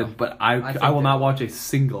that? yeah. But I will not watch a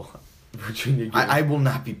single Virginia game. I will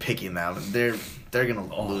not be picking them. They're going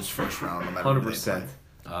to lose first round no matter who they 100%.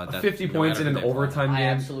 play. 50 points in an overtime I game.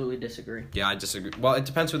 absolutely disagree. Yeah, I disagree. Well, it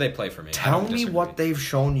depends who they play for me. Tell me what they've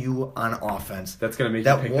shown you on offense That's going to make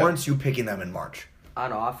that you pick warrants you picking them in March.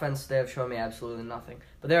 On offense, they have shown me absolutely nothing.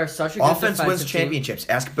 But they are such a good Offense wins defensive team. championships.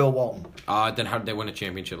 Ask Bill Walton. Then how did they win a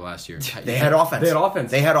championship last year? They had offense.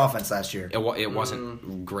 They had offense. last year. It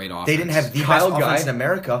wasn't great offense. They didn't have the Kyle best Guy, offense in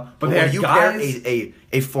America, but but they when had you pair guys-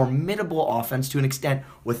 a formidable offense to an extent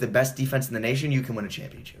with the best defense in the nation, you can win a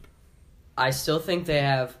championship. I still think they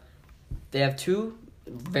have 2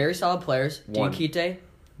 very solid players. One. Diakite.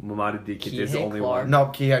 Mamadi Diakite is the Kihei only Clark. one. No,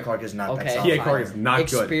 Kihei Clark is not Okay. that solid. Kihei Clark is not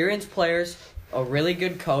good. Experienced players, a really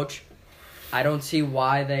good coach. I don't see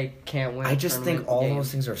why they can't win. I just think tournament all games.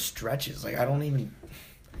 those things are stretches. Like, I don't even...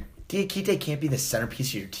 Diakite can't be the centerpiece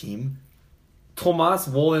of your team. Tomas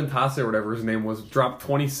Volentase, or whatever his name was, dropped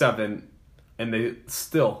 27, and they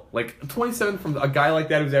still, 27 from a guy like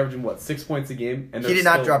that who's averaging, 6 points a game? And He did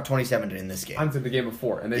not drop 27 in this game. onto the game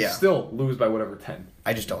before, and they Yeah. still lose by whatever, 10.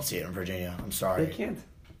 I just don't see it in Virginia. I'm sorry. They can't.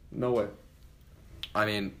 No way. I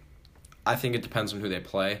mean, I think it depends on who they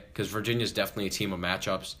play because Virginia's definitely a team of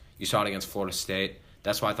matchups. You saw it against Florida State.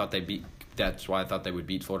 That's why I thought they would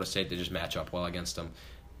beat Florida State. They just match up well against them.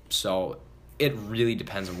 So it really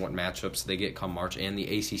depends on what matchups they get come March and the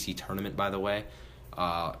ACC tournament, by the way,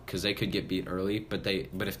 because they could get beat early. But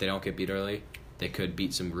if they don't get beat early, they could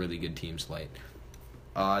beat some really good teams late.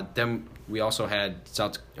 Then we also had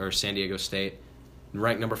San Diego State,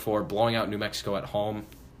 ranked number 4, blowing out New Mexico at home.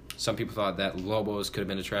 Some people thought that Lobos could have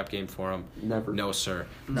been a trap game for them. Never. No, sir.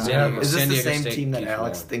 No. Is this San the Diego same State team that keeps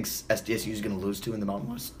Alex rolling. thinks SDSU is going to lose to in the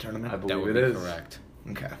Mountain West I tournament? believe That would it be is. correct.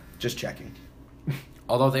 Okay, just checking.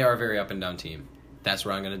 Although they are a very up and down team. That's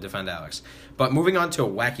where I'm going to defend Alex. But moving on to a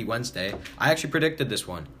wacky Wednesday, I actually predicted this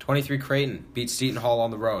one. 23 Creighton beats Seton Hall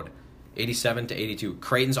on the road, 87-82.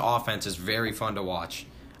 Creighton's offense is very fun to watch.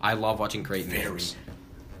 I love watching Creighton games.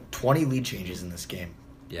 20 lead changes in this game.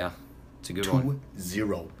 Yeah, it's a good one.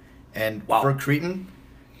 2-0. And for Creighton,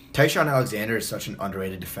 Tyshawn Alexander is such an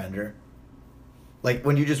underrated defender. like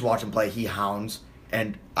when you just watch him play, he hounds.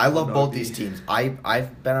 And I love both these teams.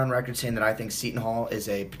 I've been on record saying that I think Seton Hall is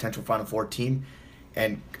a potential Final Four team,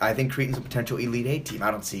 and I think Creton's a potential Elite Eight team. I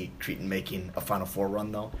don't see Creton making a Final Four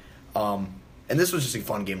run though. And this was just a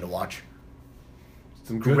fun game to watch.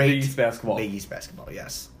 Some good Big East basketball. Big East basketball,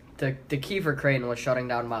 yes. The key for Creighton was shutting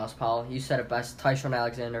down Miles Powell. You said it best. Tyshawn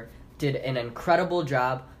Alexander did an incredible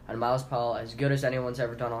job on Miles Powell, as good as anyone's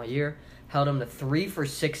ever done all year. Held him to 3 for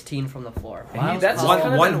 16 from the floor. That's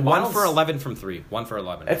one for 11 from 3. 1 for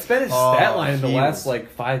 11. It's been his stat line in the last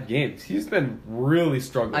 5 games. He's been really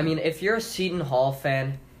struggling. I mean, if you're a Seton Hall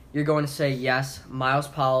fan, you're going to say, yes, Miles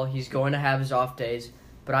Powell, he's going to have his off days,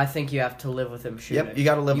 but I think you have to live with him shooting. Yep, you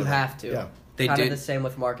got to live with him. You have to. Yeah. Kind of the same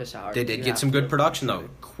with Marcus Howard. They did get some good production, though.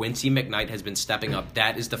 Quincy McKnight has been stepping up.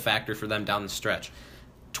 That is the factor for them down the stretch.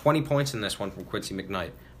 20 points in this one from Quincy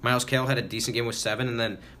McKnight. Miles Cale had a decent game with 7, and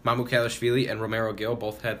then Mamu Kalashvili and Romero Gill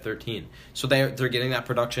both had 13. So they're getting that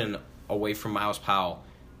production away from Miles Powell.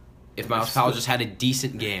 If Miles Powell just had a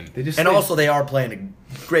decent game. Also they are playing a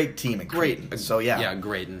great team at Creighton. So, yeah. Yeah,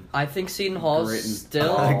 Creighton. I think Seton Hall's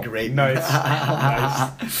still... Great. Nice.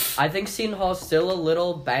 Nice. I think Seton Hall's still a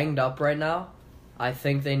little banged up right now. I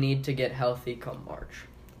think they need to get healthy come March.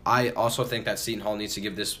 I also think that Seton Hall needs to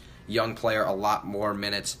give this young player a lot more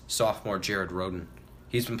minutes. Sophomore Jared Roden.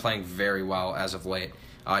 He's been playing very well as of late.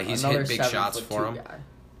 He's hit big shots for him. Guy.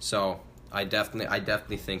 So I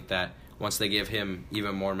definitely think that once they give him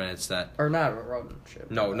even more minutes, that not Roden.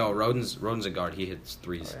 No, Roden's a guard. He hits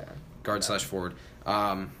threes. Oh, yeah. Guard / forward.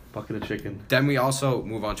 Bucket of chicken. Then we also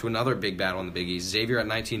move on to another big battle in the Big East. Xavier at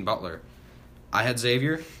 19, Butler. I had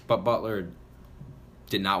Xavier, but Butler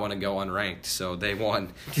did not want to go unranked, so they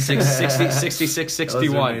won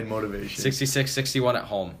 66-61. Motivation. 66-61 at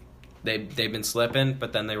home. They've been slipping,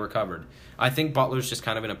 but then they recovered. I think Butler's just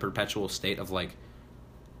kind of in a perpetual state of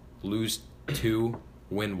lose 2,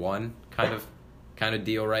 win 1 kind of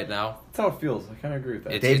deal right now. That's how it feels. I kind of agree with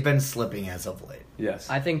that. They've been slipping as of late. Yes.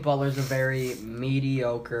 I think Butler's a very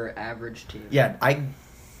mediocre, average team. Yeah,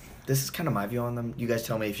 this is kind of my view on them. You guys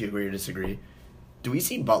tell me if you agree or disagree. Do we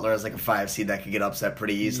see Butler as a 5 seed that could get upset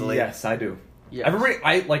pretty easily? Yes, I do. Yes. Everybody,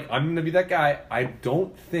 I'm going to be that guy. I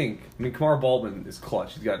don't think... I mean, Kamar Baldwin is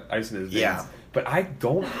clutch. He's got ice in his veins. Yeah. But I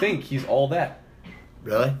don't think he's all that.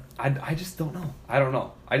 Really? I just don't know. I don't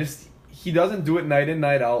know. He doesn't do it night in,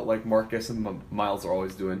 night out like Marcus and Miles are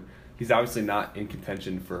always doing. He's obviously not in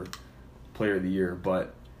contention for Player of the Year,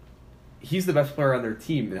 but he's the best player on their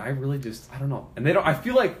team, and I really I don't know. And they don't... I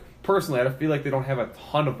feel like they don't have a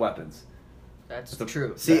ton of weapons. That's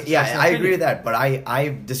true. See, yeah, I agree with that, but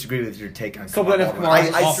I disagree with your take on So Kamar then if Baldwin.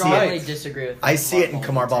 Kamar's I off see strongly it. disagree with I see it in Baldwin's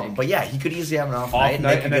Kamar Baldwin, take. but yeah, he could easily have an off night, and night,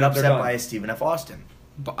 they could and get then upset they're done. by Stephen F. Austin.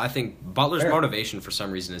 But I think Butler's motivation for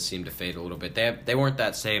some reason has seemed to fade a little bit. They weren't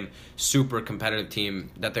that same super competitive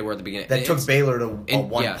team that they were at the beginning. That took Baylor to a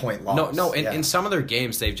 1-point loss. In some of their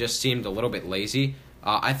games, they've just seemed a little bit lazy.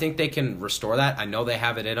 I think they can restore that. I know they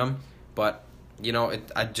have it in them, but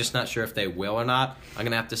I'm just not sure if they will or not. I'm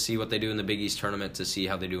going to have to see what they do in the Big East tournament to see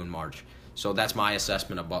how they do in March. So that's my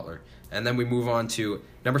assessment of Butler. And then we move on to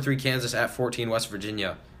number 3, Kansas at 14, West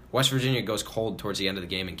Virginia. West Virginia goes cold towards the end of the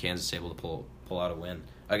game, and Kansas is able to pull out a win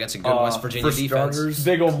against a good West Virginia for defense. starters,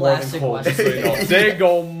 They go more than Classic cold. West Just so you know. They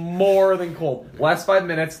go more than cold. Last 5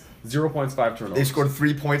 minutes, 0 points, 5 turnovers. They scored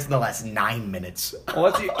 3 points in the last 9 minutes. Well,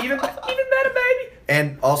 that's even better, baby.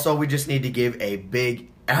 And also, we just need to give a big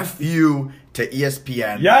FU to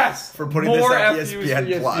ESPN. Yes, For putting more this on FUs ESPN+.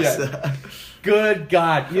 to ESPN. Good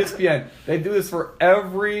God, ESPN. They do this for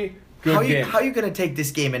every good game. How are you going to take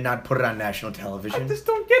this game and not put it on national television? I just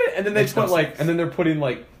don't get it. And then they Makes no put sense. and then they're putting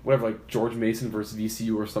George Mason versus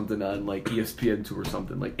VCU or something on ESPN2 or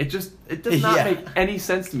something. It does not Yeah. make any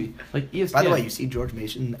sense to me. ESPN. By the way, you see George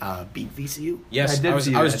Mason beat VCU? Yes, I did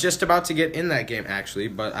see I was that. just about to get in that game, actually,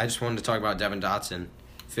 but I just wanted to talk about Devin Dotson.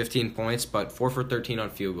 15 points, but 4 for 13 on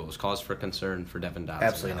field goals. Cause for concern for Devin Dotson.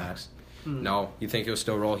 Absolutely Alex. not. No, you think he'll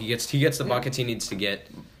still roll? He gets the buckets he needs to get.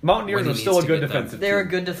 Mountaineers when are he still needs a to good get them. defensive They're a team.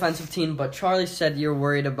 good defensive team, but Charlie said you're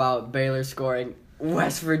worried about Baylor scoring.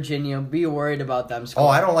 West Virginia, be worried about them Oh,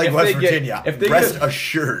 scoring. I don't like If West they get- Virginia. if they Rest get-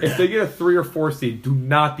 assured. If they get a 3 or 4 seed, do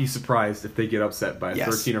not be surprised if they get upset by a Yes.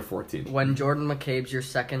 13 or 14. When Jordan McCabe's your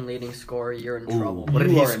second leading scorer, you're in trouble. What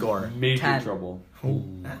did You he are in score? Major 10. trouble.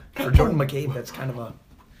 For Jordan McCabe, that's kind of a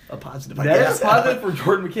positive, I That guess. is positive for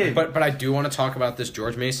Jordan McCabe. But I do want to talk about this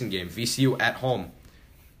George Mason game. VCU at home.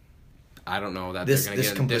 I don't know that This they're going to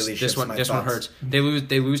get completely this shifts one. my This one thoughts. hurts.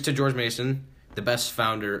 They lose to George Mason. the best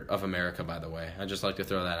founder of America, by the way. I'd just like to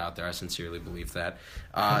throw that out there. I sincerely believe that.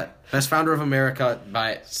 Best founder of America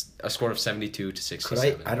by a score of 72 to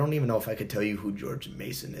 67. I don't even know if I could tell you who George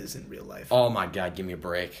Mason is in real life. Oh my God, give me a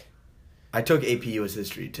break. I took AP US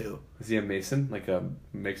history too. Is he a Mason, like a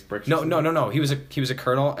mixed bricks? No. He was a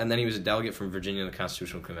colonel, and then he was a delegate from Virginia to the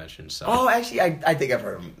Constitutional Convention. So. Oh, actually, I think I've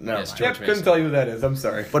heard him. No, Yes, Yep, couldn't tell you who that is. I'm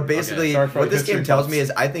sorry. but basically, Sorry for what the this game history tells buffs. me is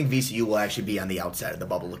I think VCU will actually be on the outside of the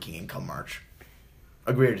bubble looking in come March.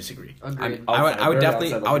 Agree or disagree? Agreed. I would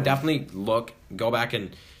Outside, definitely go back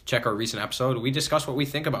and check our recent episode. We discussed what we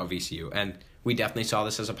think about VCU, and we definitely saw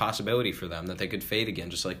this as a possibility for them that they could fade again,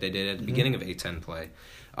 just like they did at the beginning of A10 play.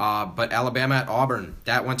 But Alabama at Auburn,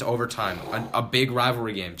 that went to overtime. A big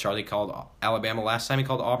rivalry game. Charlie called Alabama last time. He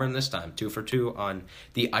called Auburn this time. 2-for-2 on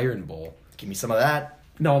the Iron Bowl. Give me some of that.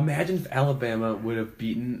 Now imagine if Alabama would have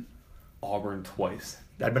beaten Auburn twice.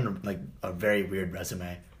 That'd been like a very weird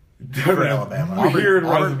resume for Alabama. Weird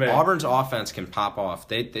resume. Auburn's offense can pop off.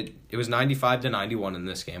 It was 95-91 in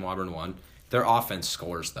this game. Auburn won. Their offense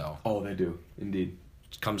scores though. Oh, they do indeed.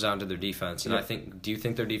 It comes down to their defense, and Yeah. do you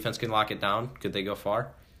think their defense can lock it down? Could they go far?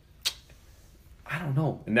 I don't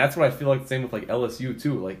know, and that's what I feel like. Same with like LSU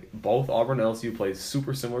too. Like both Auburn and LSU play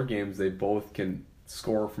super similar games. They both can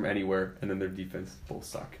score from anywhere, and then their defense both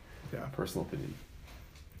suck. Yeah. Personal opinion.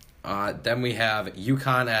 Then we have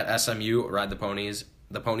UConn at SMU. Ride the Ponies.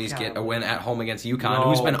 The Ponies get a win at home against UConn, No.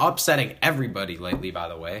 who's been upsetting everybody lately, by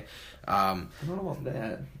the way. I don't know about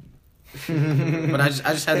that. But I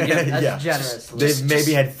just had to get. That's generous. They've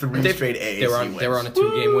maybe had three straight AAC They were on wins. a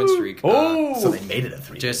 2-game win streak. So they made it a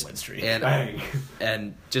 3-game Just win streak. Bang.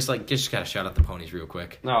 and just gotta shout out the Ponies real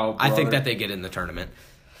quick. No, I think brother. that they get in the tournament.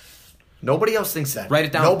 Nobody else thinks that. Write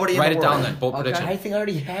it down. Nobody in Write the it down world. then. Bold Okay. prediction. I think I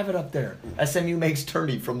already have it up there. SMU makes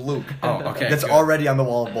tourney from Luke. Oh, okay. That's good. already on the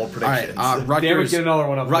wall of bold All right. predictions. Damn it, Rutgers. get another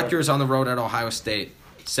one up there. Rutgers on the road at Ohio State.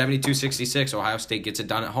 72-66. Ohio State gets it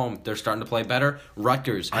done at home. They're starting to play better.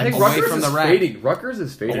 Rutgers. I think away Rutgers from is the rack. fading. Rutgers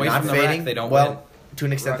is fading. Away Not from the rack, fading. they don't well, win. to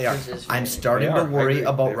an extent Rutgers they are. is I'm fading. starting They to are. I worry agree.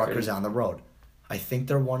 about They're Rutgers fading. on the road. I think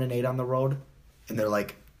they're 1-8 on the road, and they're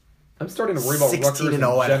like I'm starting to worry about 16-0 Rutgers in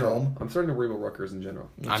at general. home. I'm starting to worry about Rutgers in general.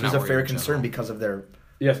 I'm which not is a worried fair in concern general. because of their.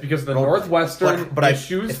 Yes, because of the Road- Northwestern but I-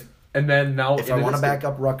 issues, and then now. If I want to back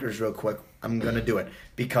up Rutgers real quick, I'm gonna do it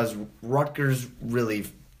because Rutgers really,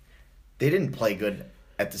 they didn't play good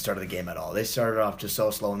at the start of the game at all. They started off just so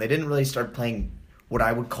slow, and they didn't really start playing what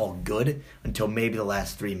I would call good until maybe the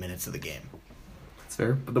last 3 minutes of the game. It's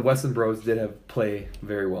fair, but the Weston Bros did have play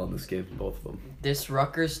very well in this game, both of them. This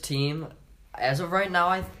Rutgers team, as of right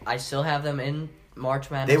now, I still have them in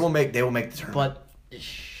March Madness. They will make the tournament. But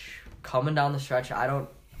coming down the stretch, I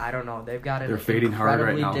don't know. They've got an They're fading hard right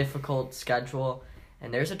incredibly now. difficult schedule,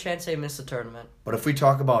 and there's a chance they miss the tournament. But if we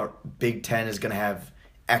talk about Big Ten is gonna have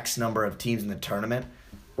X number of teams in the tournament,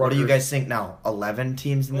 what do you Rutgers. guys think now? 11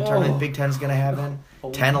 teams in the tournament Big Ten's gonna have in?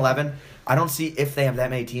 10, 11? I don't see if they have that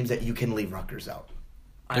many teams that you can leave Rutgers out.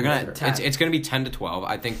 They're gonna. 10. It's gonna be 10-12.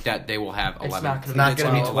 I think that they will have 11. It's not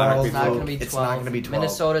gonna be 12. It's not gonna be 12. It's not gonna be 12.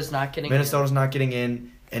 Minnesota's not getting Minnesota's not getting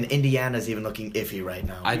in, and Indiana's even looking iffy right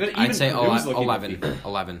now. Even I'd say Purdue's looking 11. iffy.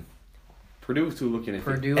 11. Purdue's too looking at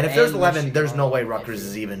Purdue. and if there's 11, Michigan there's no are way iffy. Rutgers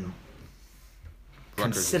is even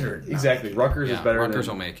Rutgers is- considered. not Exactly. iffy. Rutgers is better Rutgers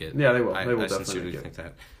than... will make it. Yeah, they will. I They will definitely sincerely make it.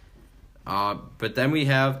 think that. But then we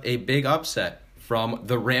have a big upset from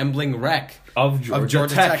the Rambling Wreck Of Georgia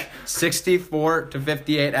Tech.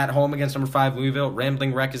 64-58 at home against number 5 Louisville.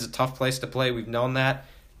 Rambling Wreck is a tough place to play. We've known that.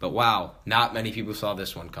 But wow, not many people saw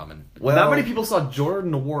this one coming. Well, Not many people saw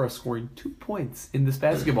Jordan Nwora scoring 2 points in this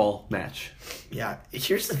basketball match. Yeah,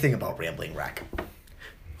 here's the thing about Rambling Wreck.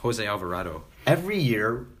 Jose Alvarado. Every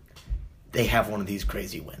year, they have one of these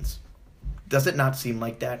crazy wins. Does it not seem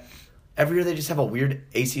like that? Every year they just have a weird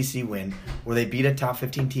ACC win where they beat a top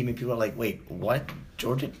 15 team and people are like, wait, what?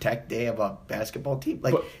 Georgia Tech, they have a basketball team?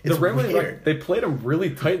 Like, But it's the Rambling weird. Wreck, they played them really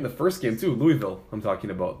tight in the first game too. Louisville, I'm talking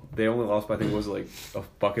about. They only lost by, I think it was like a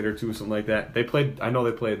bucket or two or something like that. I know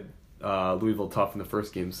they played Louisville tough in the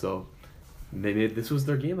first game, so this was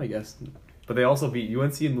their game, I guess. But they also beat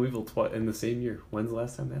UNC and Louisville in the same year. When's the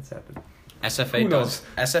last time that's happened? SFA Who knows?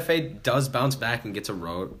 does bounce back and gets a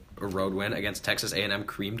road win against Texas A&M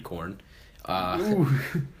Creamed Corn.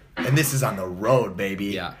 And this is on the road, baby.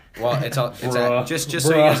 Yeah. Well, just so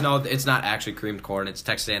you guys know, it's not actually Creamed Corn. It's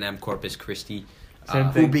Texas A&M Corpus Christi. Same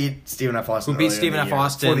Who thing. beat Stephen F. Austin? Who beat earlier in Stephen the F. year,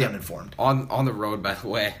 Austin For the uninformed. on the road, by the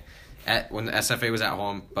way, when the SFA was at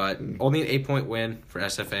home, but only an 8-point win for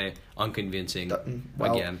SFA, unconvincing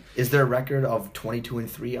Well, again. is there a record of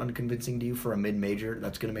 22-3 unconvincing to you for a mid-major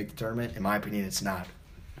that's going to make the tournament? In my opinion, it's not.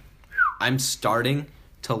 I'm starting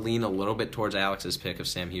to lean a little bit towards Alex's pick of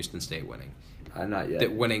Sam Houston State winning. Not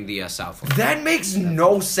yet. winning the Southland. That makes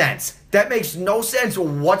no sense. That makes no sense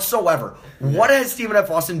whatsoever. What has Stephen F.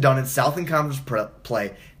 Austin done in Southland Conference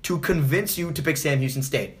play to convince you to pick Sam Houston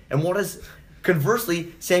State? And what has,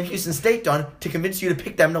 conversely, Sam Houston State done to convince you to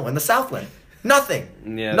pick them to win the Southland? Nothing.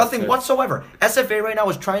 Yeah, Nothing that's whatsoever. SFA right now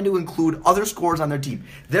is trying to include other scorers on their team.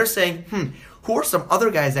 They're saying, who are some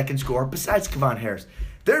other guys that can score besides Kevon Harris?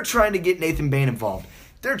 They're trying to get Nathan Bain involved.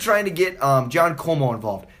 They're trying to get John Como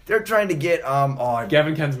involved. They're trying to get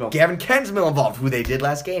Gavin Kensmill. Gavin Kensmill involved, who they did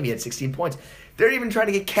last game. He had 16 points. They're even trying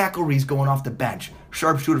to get Cackle Reese going off the bench.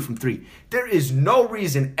 Sharpshooter from 3. There is no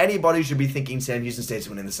reason anybody should be thinking Sam Houston State's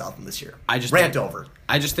winning the Southland this year. I just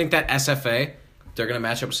think that SFA, they're going to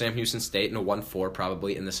match up with Sam Houston State in a 1-4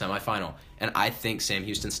 probably in the semifinal. And I think Sam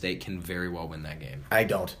Houston State can very well win that game. I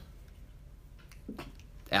don't.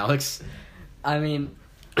 Alex? I mean,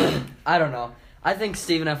 I don't know. I think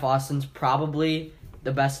Stephen F. Austin's probably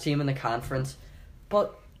the best team in the conference,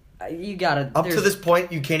 but you gotta... Up to this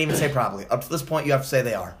point, you can't even say probably. Up to this point, you have to say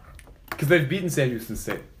they are. Because they've beaten Sam Houston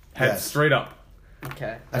State. Straight up.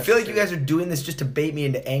 Okay. I feel like you guys are doing this just to bait me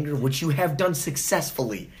into anger, which you have done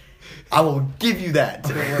successfully. I will give you that.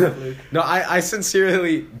 No, I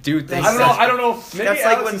sincerely do think... I don't know. Maybe That's Alex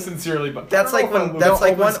like when- is sincerely, but... That's like when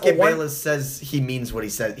Skip one- Bayless says he means what he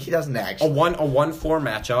says. He doesn't A actually. 1-4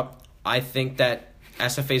 matchup, I think that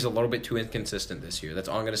SFA is a little bit too inconsistent this year. That's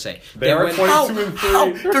all I'm going to say. They are win-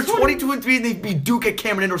 22-3. They're 22-3 and they beat Duke at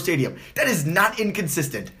Cameron Indoor Stadium. That is not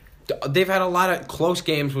inconsistent. They've had a lot of close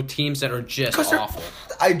games with teams that are just awful.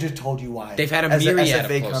 I just told you why. They've had a As an myriad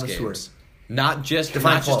SFA of close connoisseur. games. Not just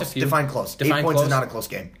Define a close. few. Define close. 8 Define points close. is not a close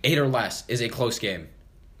game. 8 or less is a close game.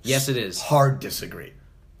 Yes, it is. Hard disagree.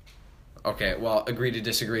 Okay, well, agree to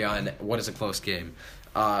disagree on what is a close game.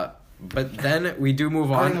 But then we do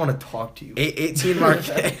move I on. don't even want to talk to you. 18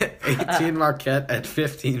 Marquette, 18 Marquette at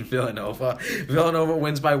 15 Villanova. Villanova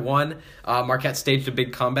wins by 1. Marquette staged a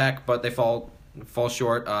big comeback, but they fall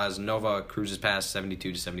short as Nova cruises past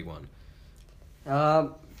 72-71.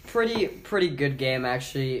 Pretty good game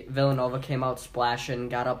actually. Villanova came out splashing,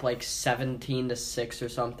 got up like 17-6 or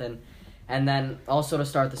something, and then also to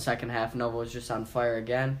start the second half, Nova was just on fire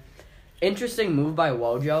again. Interesting move by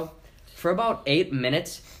Wojo. For about 8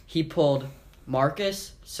 minutes, he pulled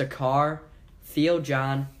Marcus, Sakar, Theo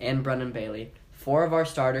John, and Brendan Bailey, 4 of our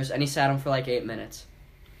starters, and he sat them for like 8 minutes.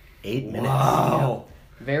 8 minutes. Wow.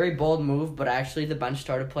 Very bold move, but actually the bench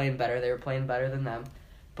started playing better. They were playing better than them.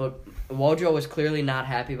 But Wojo was clearly not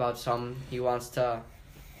happy about some. He wants to...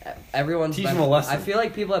 Everyone's Teach been... him a lesson. I feel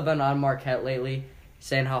like people have been on Marquette lately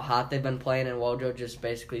saying how hot they've been playing, and Wojo just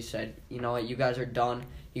basically said, you know what, you guys are done.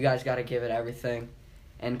 You guys got to give it everything.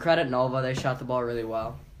 And credit Nova, they shot the ball really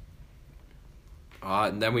well.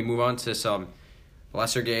 And then we move on to some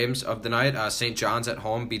lesser games of the night. St. John's at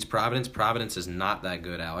home beats Providence. Providence is not that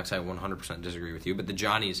good, Alex. I 100% disagree with you. But the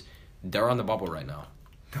Johnnies, they're on the bubble right now.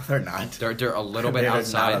 No, they're not. They're a little bit They're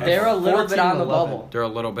outside. not. They're a little bit on the 14-11. bubble. They're a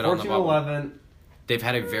little bit on the bubble. 14-11. They've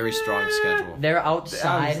had a very strong schedule. They're outside.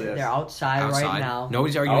 Obviously, yes. They're outside right now.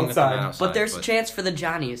 Nobody's arguing that they're not outside. But there's a chance for the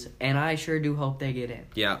Johnnies, and I sure do hope they get in.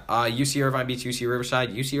 Yeah, UC Irvine beats UC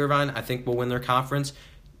Riverside. UC Irvine, I think, will win their conference.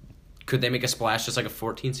 Could they make a splash just like a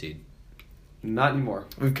 14 seed? Not anymore.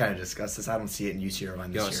 We've kind of discussed this. I don't see it in UC Irvine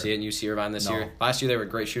You this don't year. see it in UC Irvine this No. year. Last year, they were a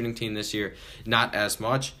great shooting team. This year, not as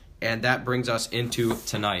much. And that brings us into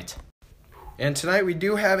tonight. And tonight we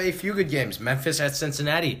do have a few good games. Memphis at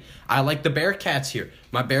Cincinnati. I like the Bearcats here.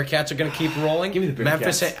 My Bearcats are going to keep rolling. Give me the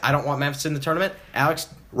Memphis. Bearcats. I don't want Memphis in the tournament. Alex,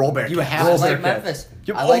 Roll Bearcats. you have I to like Bearcats. Memphis.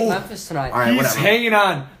 Yep. I like Oh. Memphis tonight. All right, He's whatever. hanging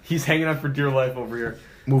on. He's hanging on for dear life over here.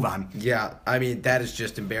 Move on. Yeah, I mean, that is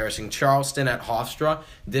just embarrassing. Charleston at Hofstra.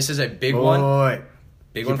 This is a big one. Boy.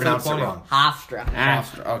 Big You one for the pronounced it Colonial. wrong. Hofstra.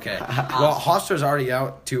 Hofstra. Okay. Well, Hofstra's already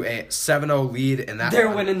out to a 7-0 lead in that They're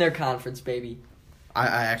one. winning their conference, baby. I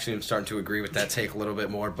actually am starting to agree with that take a little bit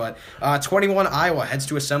more. But 21 Iowa heads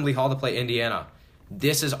to Assembly Hall to play Indiana.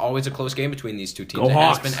 This is always a close game between these two teams. Go It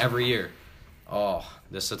Hawks. has been every year. Oh,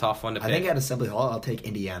 this is a tough one to pick. I think at Assembly Hall, I'll take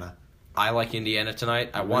Indiana. I like Indiana tonight.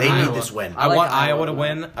 I want They need Iowa. this win. I I like want Iowa Iowa to to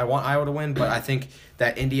win. I want Iowa to win, but I think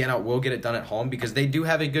that Indiana will get it done at home because they do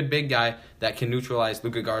have a good big guy that can neutralize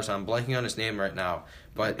Luka Garza. I'm blanking on his name right now,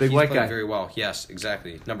 but Big he's white playing guy. very well. Yes,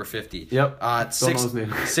 exactly. Number 50. Yep. Don't know his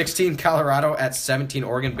name. 16 Colorado at 17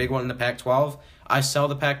 Oregon. Big one in the Pac-12. I sell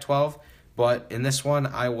the Pac-12, but in this one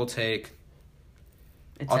I will take.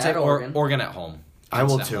 It's I'll at take Oregon. Oregon at home. I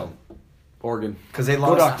will At too. home. Oregon. Because they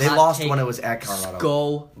Ducks. lost. They Hot lost take. when it was at Colorado.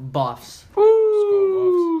 Go Buffs.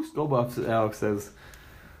 Woo! Skull Buffs, Alex says.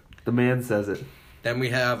 The man says it. Then we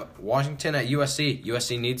have Washington at USC.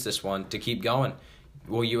 USC needs this one to keep going.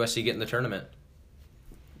 Will USC get in the tournament?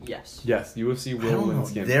 Yes. Yes, USC I will don't win know.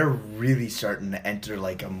 this game. They're really starting to enter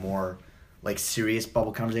like a more like serious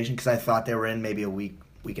bubble conversation because I thought they were in maybe a week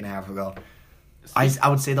and a half ago. I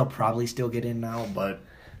would say they'll probably still get in now, but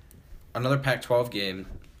Another Pac-12 game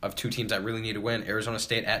of two teams that really need to win. Arizona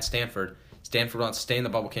State at Stanford. Stanford wants to stay in the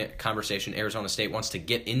bubble conversation. Arizona State wants to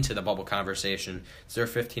get into the bubble conversation. So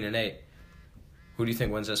they're 15-8. Who do you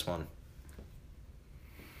think wins this one?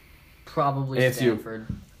 Probably ASU. Stanford.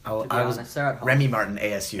 I To be was honest, they're at home. Remy Martin,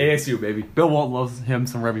 ASU. ASU, baby. Bill Walton loves him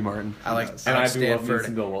some Remy Martin. I like And I do love me Stanford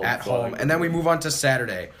some Bill Walton, at so I home. like And then we that. move on to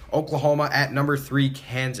Saturday. Oklahoma at number 3,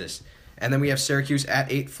 Kansas. And then we have Syracuse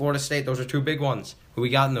at 8, Florida State. Those are two big ones. Who we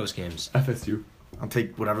got in those games? FSU. I'll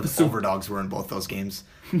take whatever the overdogs were in both those games.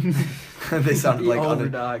 They sounded The like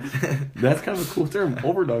overdogs. That's kind of a cool term.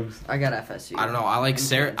 Overdogs. I got FSU. I don't know. I like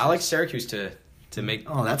Syracuse to make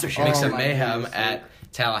Oh, that's a shame. make Oh some my mayhem goodness, at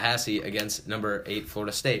Tallahassee against number 8,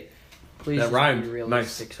 Florida State. Please That just rhymed. be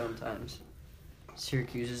realistic sometimes.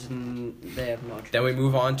 Syracuse is they have no chance. Then we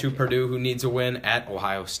move on to Purdue, who needs a win at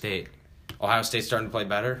Ohio State. Ohio State's starting to play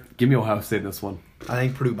better. Give me Ohio State in this one. I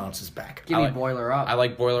think Purdue bounces back. Give I me like- Boiler up. I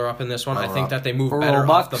like Boiler up in this one. I Boiler think up. that they move For better Robux.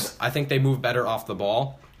 off the. I think they move better off the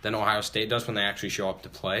ball than Ohio State does when they actually show up to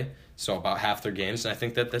play. So about half their games, and I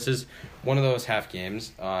think that this is one of those half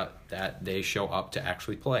games that they show up to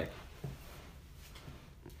actually play.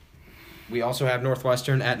 We also have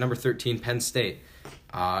Northwestern at number 13, Penn State.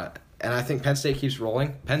 And I think Penn State keeps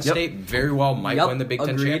rolling. Penn Yep. State very well might Yep, win the Big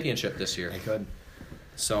Ten agreed. championship this year. They could.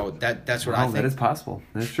 So that's what I think. That is possible.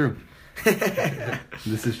 That's true.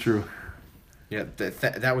 This is true. Yeah,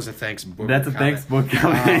 that was a thanks book. That's a comment. thanks book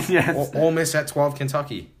comment. Yes. Ole Miss at 12,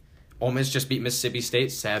 Kentucky. Ole Miss just beat Mississippi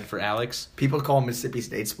State. Sad for Alex. People call Mississippi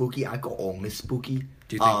State spooky. I call Ole Miss spooky.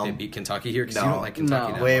 Do you think they beat Kentucky here? Because you no. don't like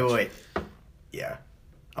Kentucky No. that Wait, much. wait. Yeah.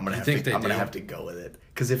 I'm gonna You have think to. they I'm gonna do? have to go with it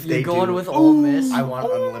because if You're they going do, with Ole Miss. I want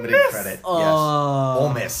unlimited Miss. credit. Yes, Oh.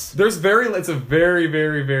 Ole Miss. It's a very,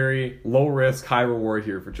 very, very low risk, high reward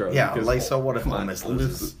here for Charlie. Yeah, because- like so. What if come Ole on, Miss Ole Miss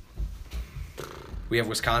loses? We have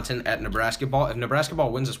Wisconsin at Nebraska ball. If Nebraska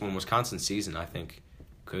ball wins this one, Wisconsin's season, I think,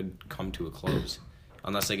 could come to a close.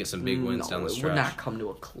 Unless they get some big wins down the it stretch. would not come to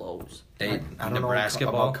a close. I don't Nebraska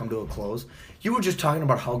know ball. about come to a close. You were just talking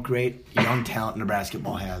about how great young talent Nebraska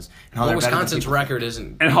ball has, and how Well, they're better than Wisconsin's people- record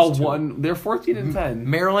isn't. And how these two. one they're 14-10.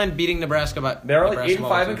 Maryland beating Nebraska by They're like Nebraska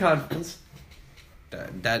 8-5 in ball conference,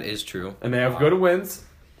 that is true. and they have good wins.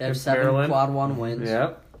 They have Against 7 Maryland. quad 1 wins.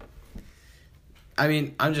 Yeah. I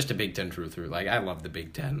mean, I'm just a Big Ten truther. Like, I love the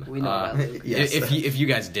Big Ten. We know that. Yes. If you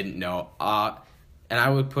guys didn't know, and I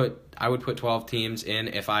would put 12 teams in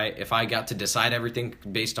if I got to decide everything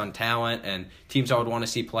based on talent and teams I would want to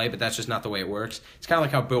see play. But that's just not the way it works. It's kind of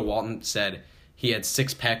like how Bill Walton said he had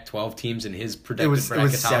 6 Pac-12 teams in his projected It was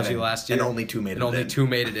bracketology 7, last year, and only 2 made it and only in. 2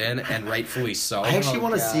 made it in, and rightfully so. I actually Oh,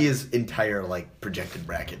 want to God. see his entire like projected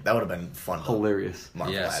bracket. That would have been fun. to Hilarious.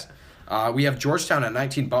 marvel Yes. at. We have Georgetown at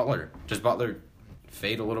 19, Butler. Does Butler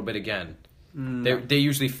fade a little bit again? They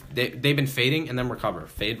usually they've been fading and then recover.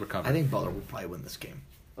 Fade, recover. I think Butler will probably win this game.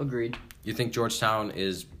 Agreed. You think Georgetown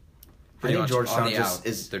is I pretty think much Georgetown on the just out.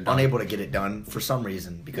 is They're done. unable to get it done for some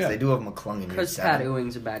reason because Yeah. they do have McClung in year Because Pat 7.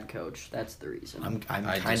 Ewing's a bad coach. That's the reason. I'm I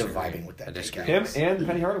kind of disagree. vibing with that. I take, disagree. Him Alex. and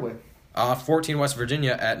Penny Hardaway. 14 West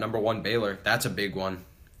Virginia at number 1 Baylor. That's a big one.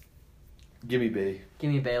 Give me Bay.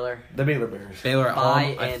 Give me Baylor. The Baylor Bears. Baylor at By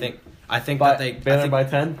home. and- I think By, that they Baylor by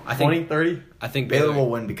 10, I think- 20, 30. I think Baylor will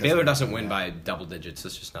win because Baylor of- doesn't win by double digits.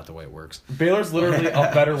 That's just not the way it works. Baylor's literally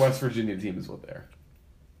a better West Virginia team is what they're.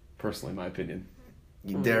 Personally, my opinion.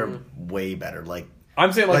 They're way better. Like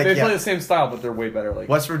I'm saying like they yeah. play the same style, but they're way better. Like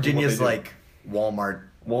West in what Virginia's they do. like Walmart.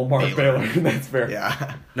 Walmart Baylor. That's fair.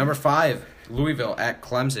 Yeah. Number 5, Louisville at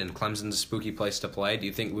Clemson. Clemson's a spooky place to play. Do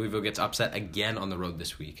you think Louisville gets upset again on the road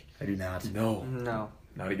this week? I do not. No, No.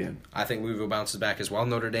 not again. I think Louisville bounces back as well.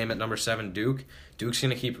 Notre Dame at number 7, Duke. Duke's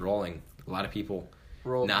going to keep rolling. A lot of people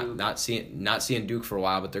Roll Duke. not seeing Duke for a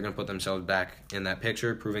while, but they're going to put themselves back in that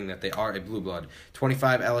picture, proving that they are a blue blood.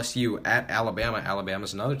 25 LSU at Alabama.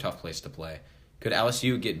 Alabama's another tough place to play. Could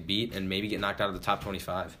LSU get beat and maybe get knocked out of the top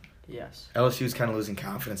 25? Yes. LSU's kind of losing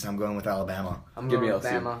confidence. I'm going with Alabama. I'm Give going me with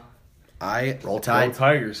LSU. Bama. I Roll Go Tide.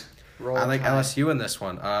 Tigers. Roll I like Tide. LSU in this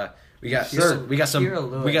one. We got Kira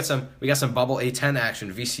Lewis. some bubble A10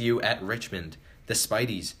 action. VCU at Richmond. The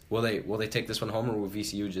Spideys. Will they take this one home, or will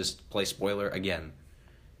VCU just play spoiler again?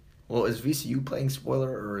 Well, is VCU playing spoiler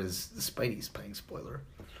or is the Spideys playing spoiler?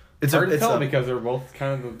 It's hard to tell because they're both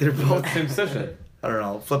kind of they're both the same position. I don't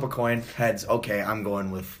know. Flip a coin. Heads. Okay, I'm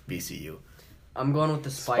going with VCU. I'm going with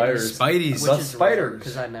the Spiders. Spiders. Which The is Spiders.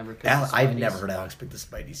 Because I never picked I've the never Spideys. heard Alex pick the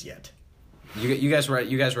Spideys yet. You guys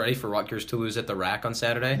ready for Rutgers to lose at the rack on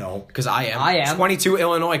Saturday? No. Because I am. I am. 22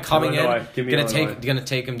 Illinois coming Illinois. Give in. me Illinois. Gonna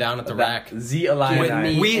take him down at the rack. The Give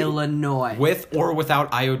Illini. me Illinois. With or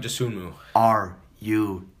without Ayo Dosunmu.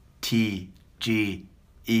 RUTGERS.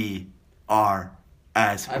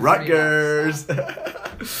 I've Rutgers.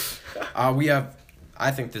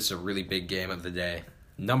 I think this is a really big game of the day.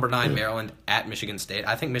 Number 9 Maryland at Michigan State.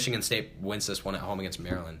 I think Michigan State wins this one at home against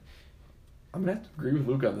Maryland. I'm going to have to agree with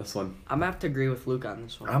Luke on this one. I'm going to have to agree with Luke on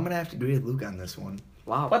this one. I'm going to have to agree with Luke on this one.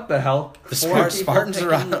 Wow. What the hell? The Four people Spartans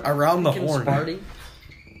picking- around the picking horn. Sparty.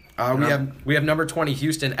 We have number 20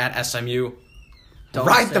 Houston at SMU. Don't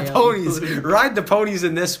Ride say the I'm ponies. including- Ride the ponies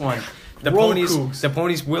in this one. Roll Cougs. The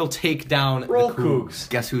ponies will take down Roll the Cougs. Cougs.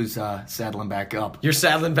 Guess who's saddling back up You're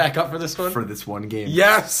saddling back up for this one? for this one game?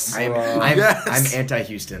 Yes. I'm Yes.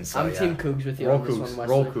 anti-Houston, so I'm yeah. Team Cougs with you Roll on this one, Cougs. Wesley.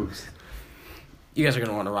 Roll Cougs. You guys are going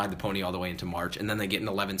to want to ride the pony all the way into March, and then they get an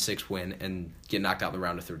 11-6 win and get knocked out in the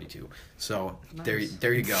round of 32. So there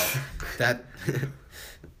you go. That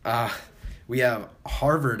we have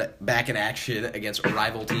Harvard back in action against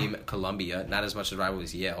rival team Columbia. Not as much as rival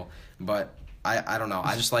as Yale, but I don't know.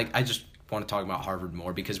 I just want to talk about Harvard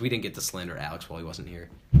more because we didn't get to slander Alex while he wasn't here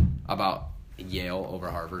about Yale over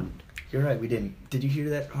Harvard. You're right, we didn't. Did you hear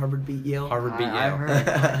that Harvard beat Yale? Harvard beat Yale. I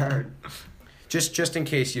heard. Just in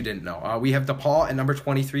case you didn't know, we have DePaul at number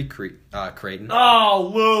 23, Creighton. Oh,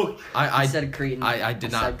 Luke! I said Creighton. I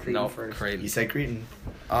did I not said Creighton know first. Creighton. You said Creighton.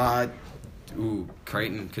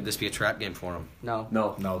 Creighton. Could this be a trap game for him? No.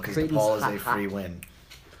 No. No, because Creighton's DePaul is hot, a free win.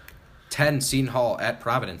 10 Seton Hall at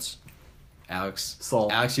Providence. Alex,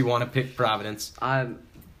 you want to pick Providence? I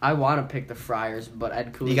want to pick the Friars, but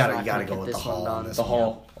Ed Cooley's You gotta not gonna go get with this the Hall one on done. this The one.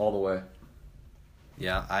 Hall, all the way.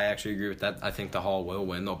 Yeah, I actually agree with that. I think the Hall will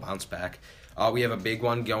win. They'll bounce back. We have a big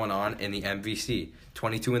one going on in the MVC.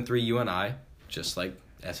 22-3 UNI, just like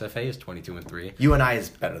SFA is 22-3. UNI is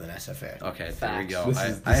better than SFA. Okay, Facts. there we go. This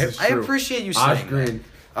is I true. appreciate you Osh saying Green.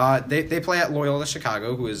 that. They play at Loyola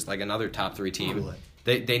Chicago, who is like another top 3 team. Cool.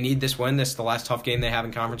 They need this win. This is the last tough game they have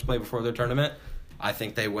in conference play before their tournament. I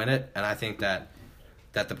think they win it, and I think that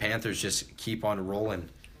the Panthers just keep on rolling.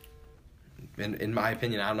 In my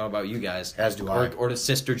opinion, I don't know about you guys. As do I. Or does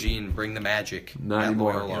Sister Jean bring the magic? Not at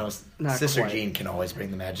anymore. Loyola? You know, Not Sister quite. Jean can always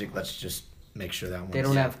bring the magic. Let's just make sure that one. They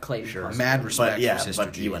don't have Clayton. Sure. Carson. Mad respect But yeah, for Sister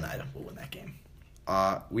but Jean. UNI will win that game.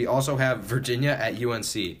 We also have Virginia at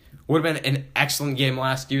UNC. Would have been an excellent game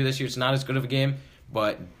last year. This year it's not as good of a game.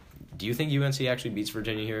 But do you think UNC actually beats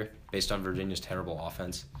Virginia here based on Virginia's terrible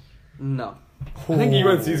offense? No. I think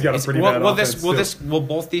UNC's got a pretty bad offense, too. Will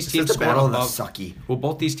both these It's teams just a score battle of the above? sucky. Will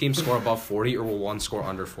both these teams score above 40, or will one score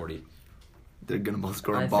under 40? They're gonna both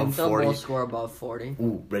score I above think they'll 40. both score above 40.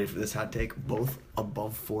 Ooh, ready for this hot take? Both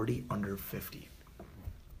above 40, under 50.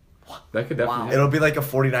 That could definitely Wow. happen. It'll be like a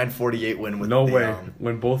 49-48 win with No the, way.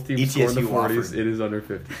 When both teams score in the ETSU 40s, Wofford. it is under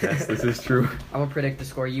 50. Yes, this is true. I'm going to predict the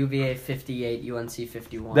score UVA 58, UNC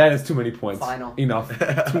 51. That is too many points. Final. Enough.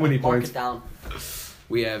 Too many Mark points. it down.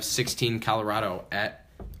 We have 16 Colorado at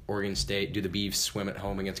Oregon State. Do the Beavs swim at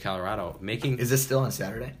home against Colorado? Is this still on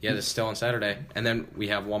Saturday? Yeah, this is still on Saturday. And then we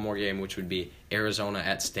have one more game, which would be Arizona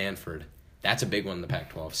at Stanford. That's a big one in the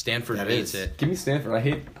Pac-12. Stanford That beats is. it. Give me Stanford.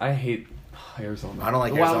 I hate Arizona. I don't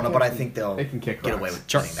like The Arizona, but I Wildcats, think they'll they can kick get rocks. away with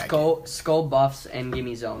Sure. winning that game. Skull Buffs and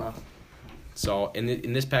gimme Zona. So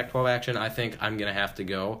in this Pac-12 action, I think I'm gonna have to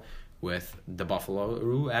go with the Buffalo.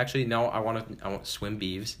 Ooh, actually, no, I want Swim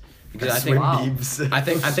Beavs because I think Swim Wow. Beavs. I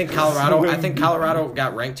think Colorado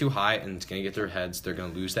got ranked too high and it's gonna get their heads. They're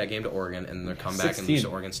gonna lose that game to Oregon and they'll come back and lose 16. to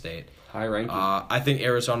Oregon State. High ranking. I think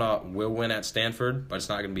Arizona will win at Stanford, but it's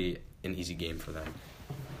not gonna be an easy game for them.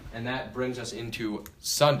 And that brings us into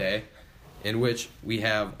Sunday, in which we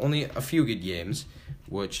have only a few good games,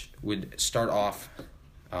 which would start off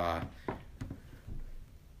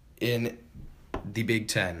in the Big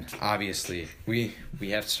Ten. Obviously, we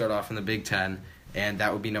have to start off in the Big Ten, and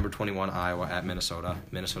that would be number 21 Iowa at Minnesota.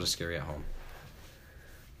 Minnesota's scary at home.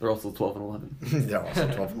 They're also 12 and 11. They're also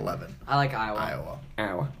 12-11. I like Iowa. Iowa.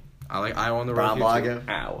 Ow. I like Iowa on the road. Brown here, too. Lager.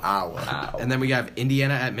 Ow. Iowa. And then we have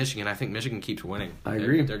Indiana at Michigan. I think Michigan keeps winning. I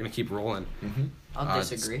agree. They're going to keep rolling. Mm-hmm. I'll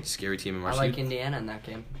disagree. Scary team in I Marseille. like Indiana in that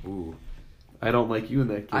game. Ooh. I don't like you in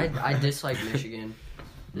that game. I dislike Michigan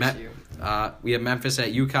this year. We have Memphis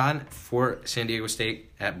at UConn, for San Diego State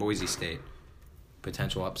at Boise State.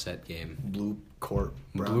 Potential upset game. Blue Court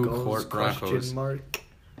Blue Broncos? Court Broncos. Question mark?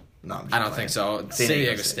 No, I'm just I don't playing. think so. San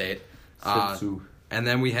Diego State. Sitsu. And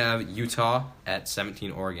then we have Utah at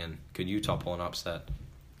 17 Oregon. Could Utah pull an upset?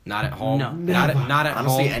 Not at home. No. Not at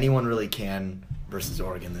Honestly, home. anyone really can versus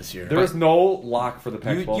Oregon this year. There is no lock for the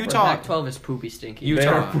Pac-12. Utah- Pac-12 is poopy stinky. They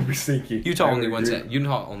Utah- are poopy stinky. Utah I only would wins agree.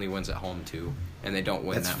 at home too, and they don't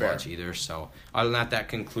win That's that fair. much either. So other than that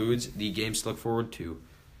concludes the games to look forward to.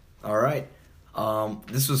 All right.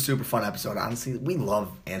 This was a super fun episode. Honestly, we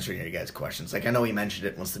love answering your guys' questions. Like, I know we mentioned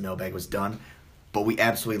it once the mailbag was done, but we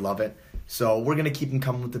absolutely love it. So we're going to keep them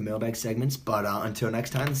coming with the mailbag segments. But until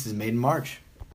next time, this is Made in March.